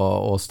tid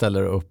och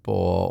ställer upp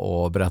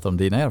och berättar om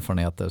dina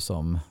erfarenheter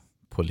som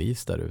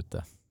polis där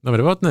ute. Ja, men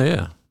det var ett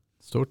nöje.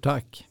 Stort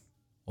tack.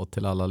 Och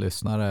till alla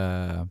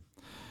lyssnare,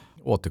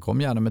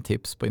 återkom gärna med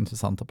tips på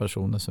intressanta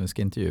personer som vi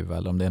ska intervjua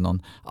eller om det är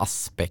någon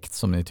aspekt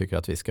som ni tycker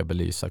att vi ska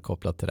belysa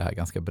kopplat till det här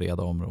ganska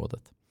breda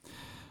området.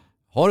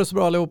 Ha det så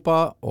bra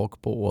allihopa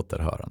och på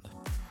återhörande.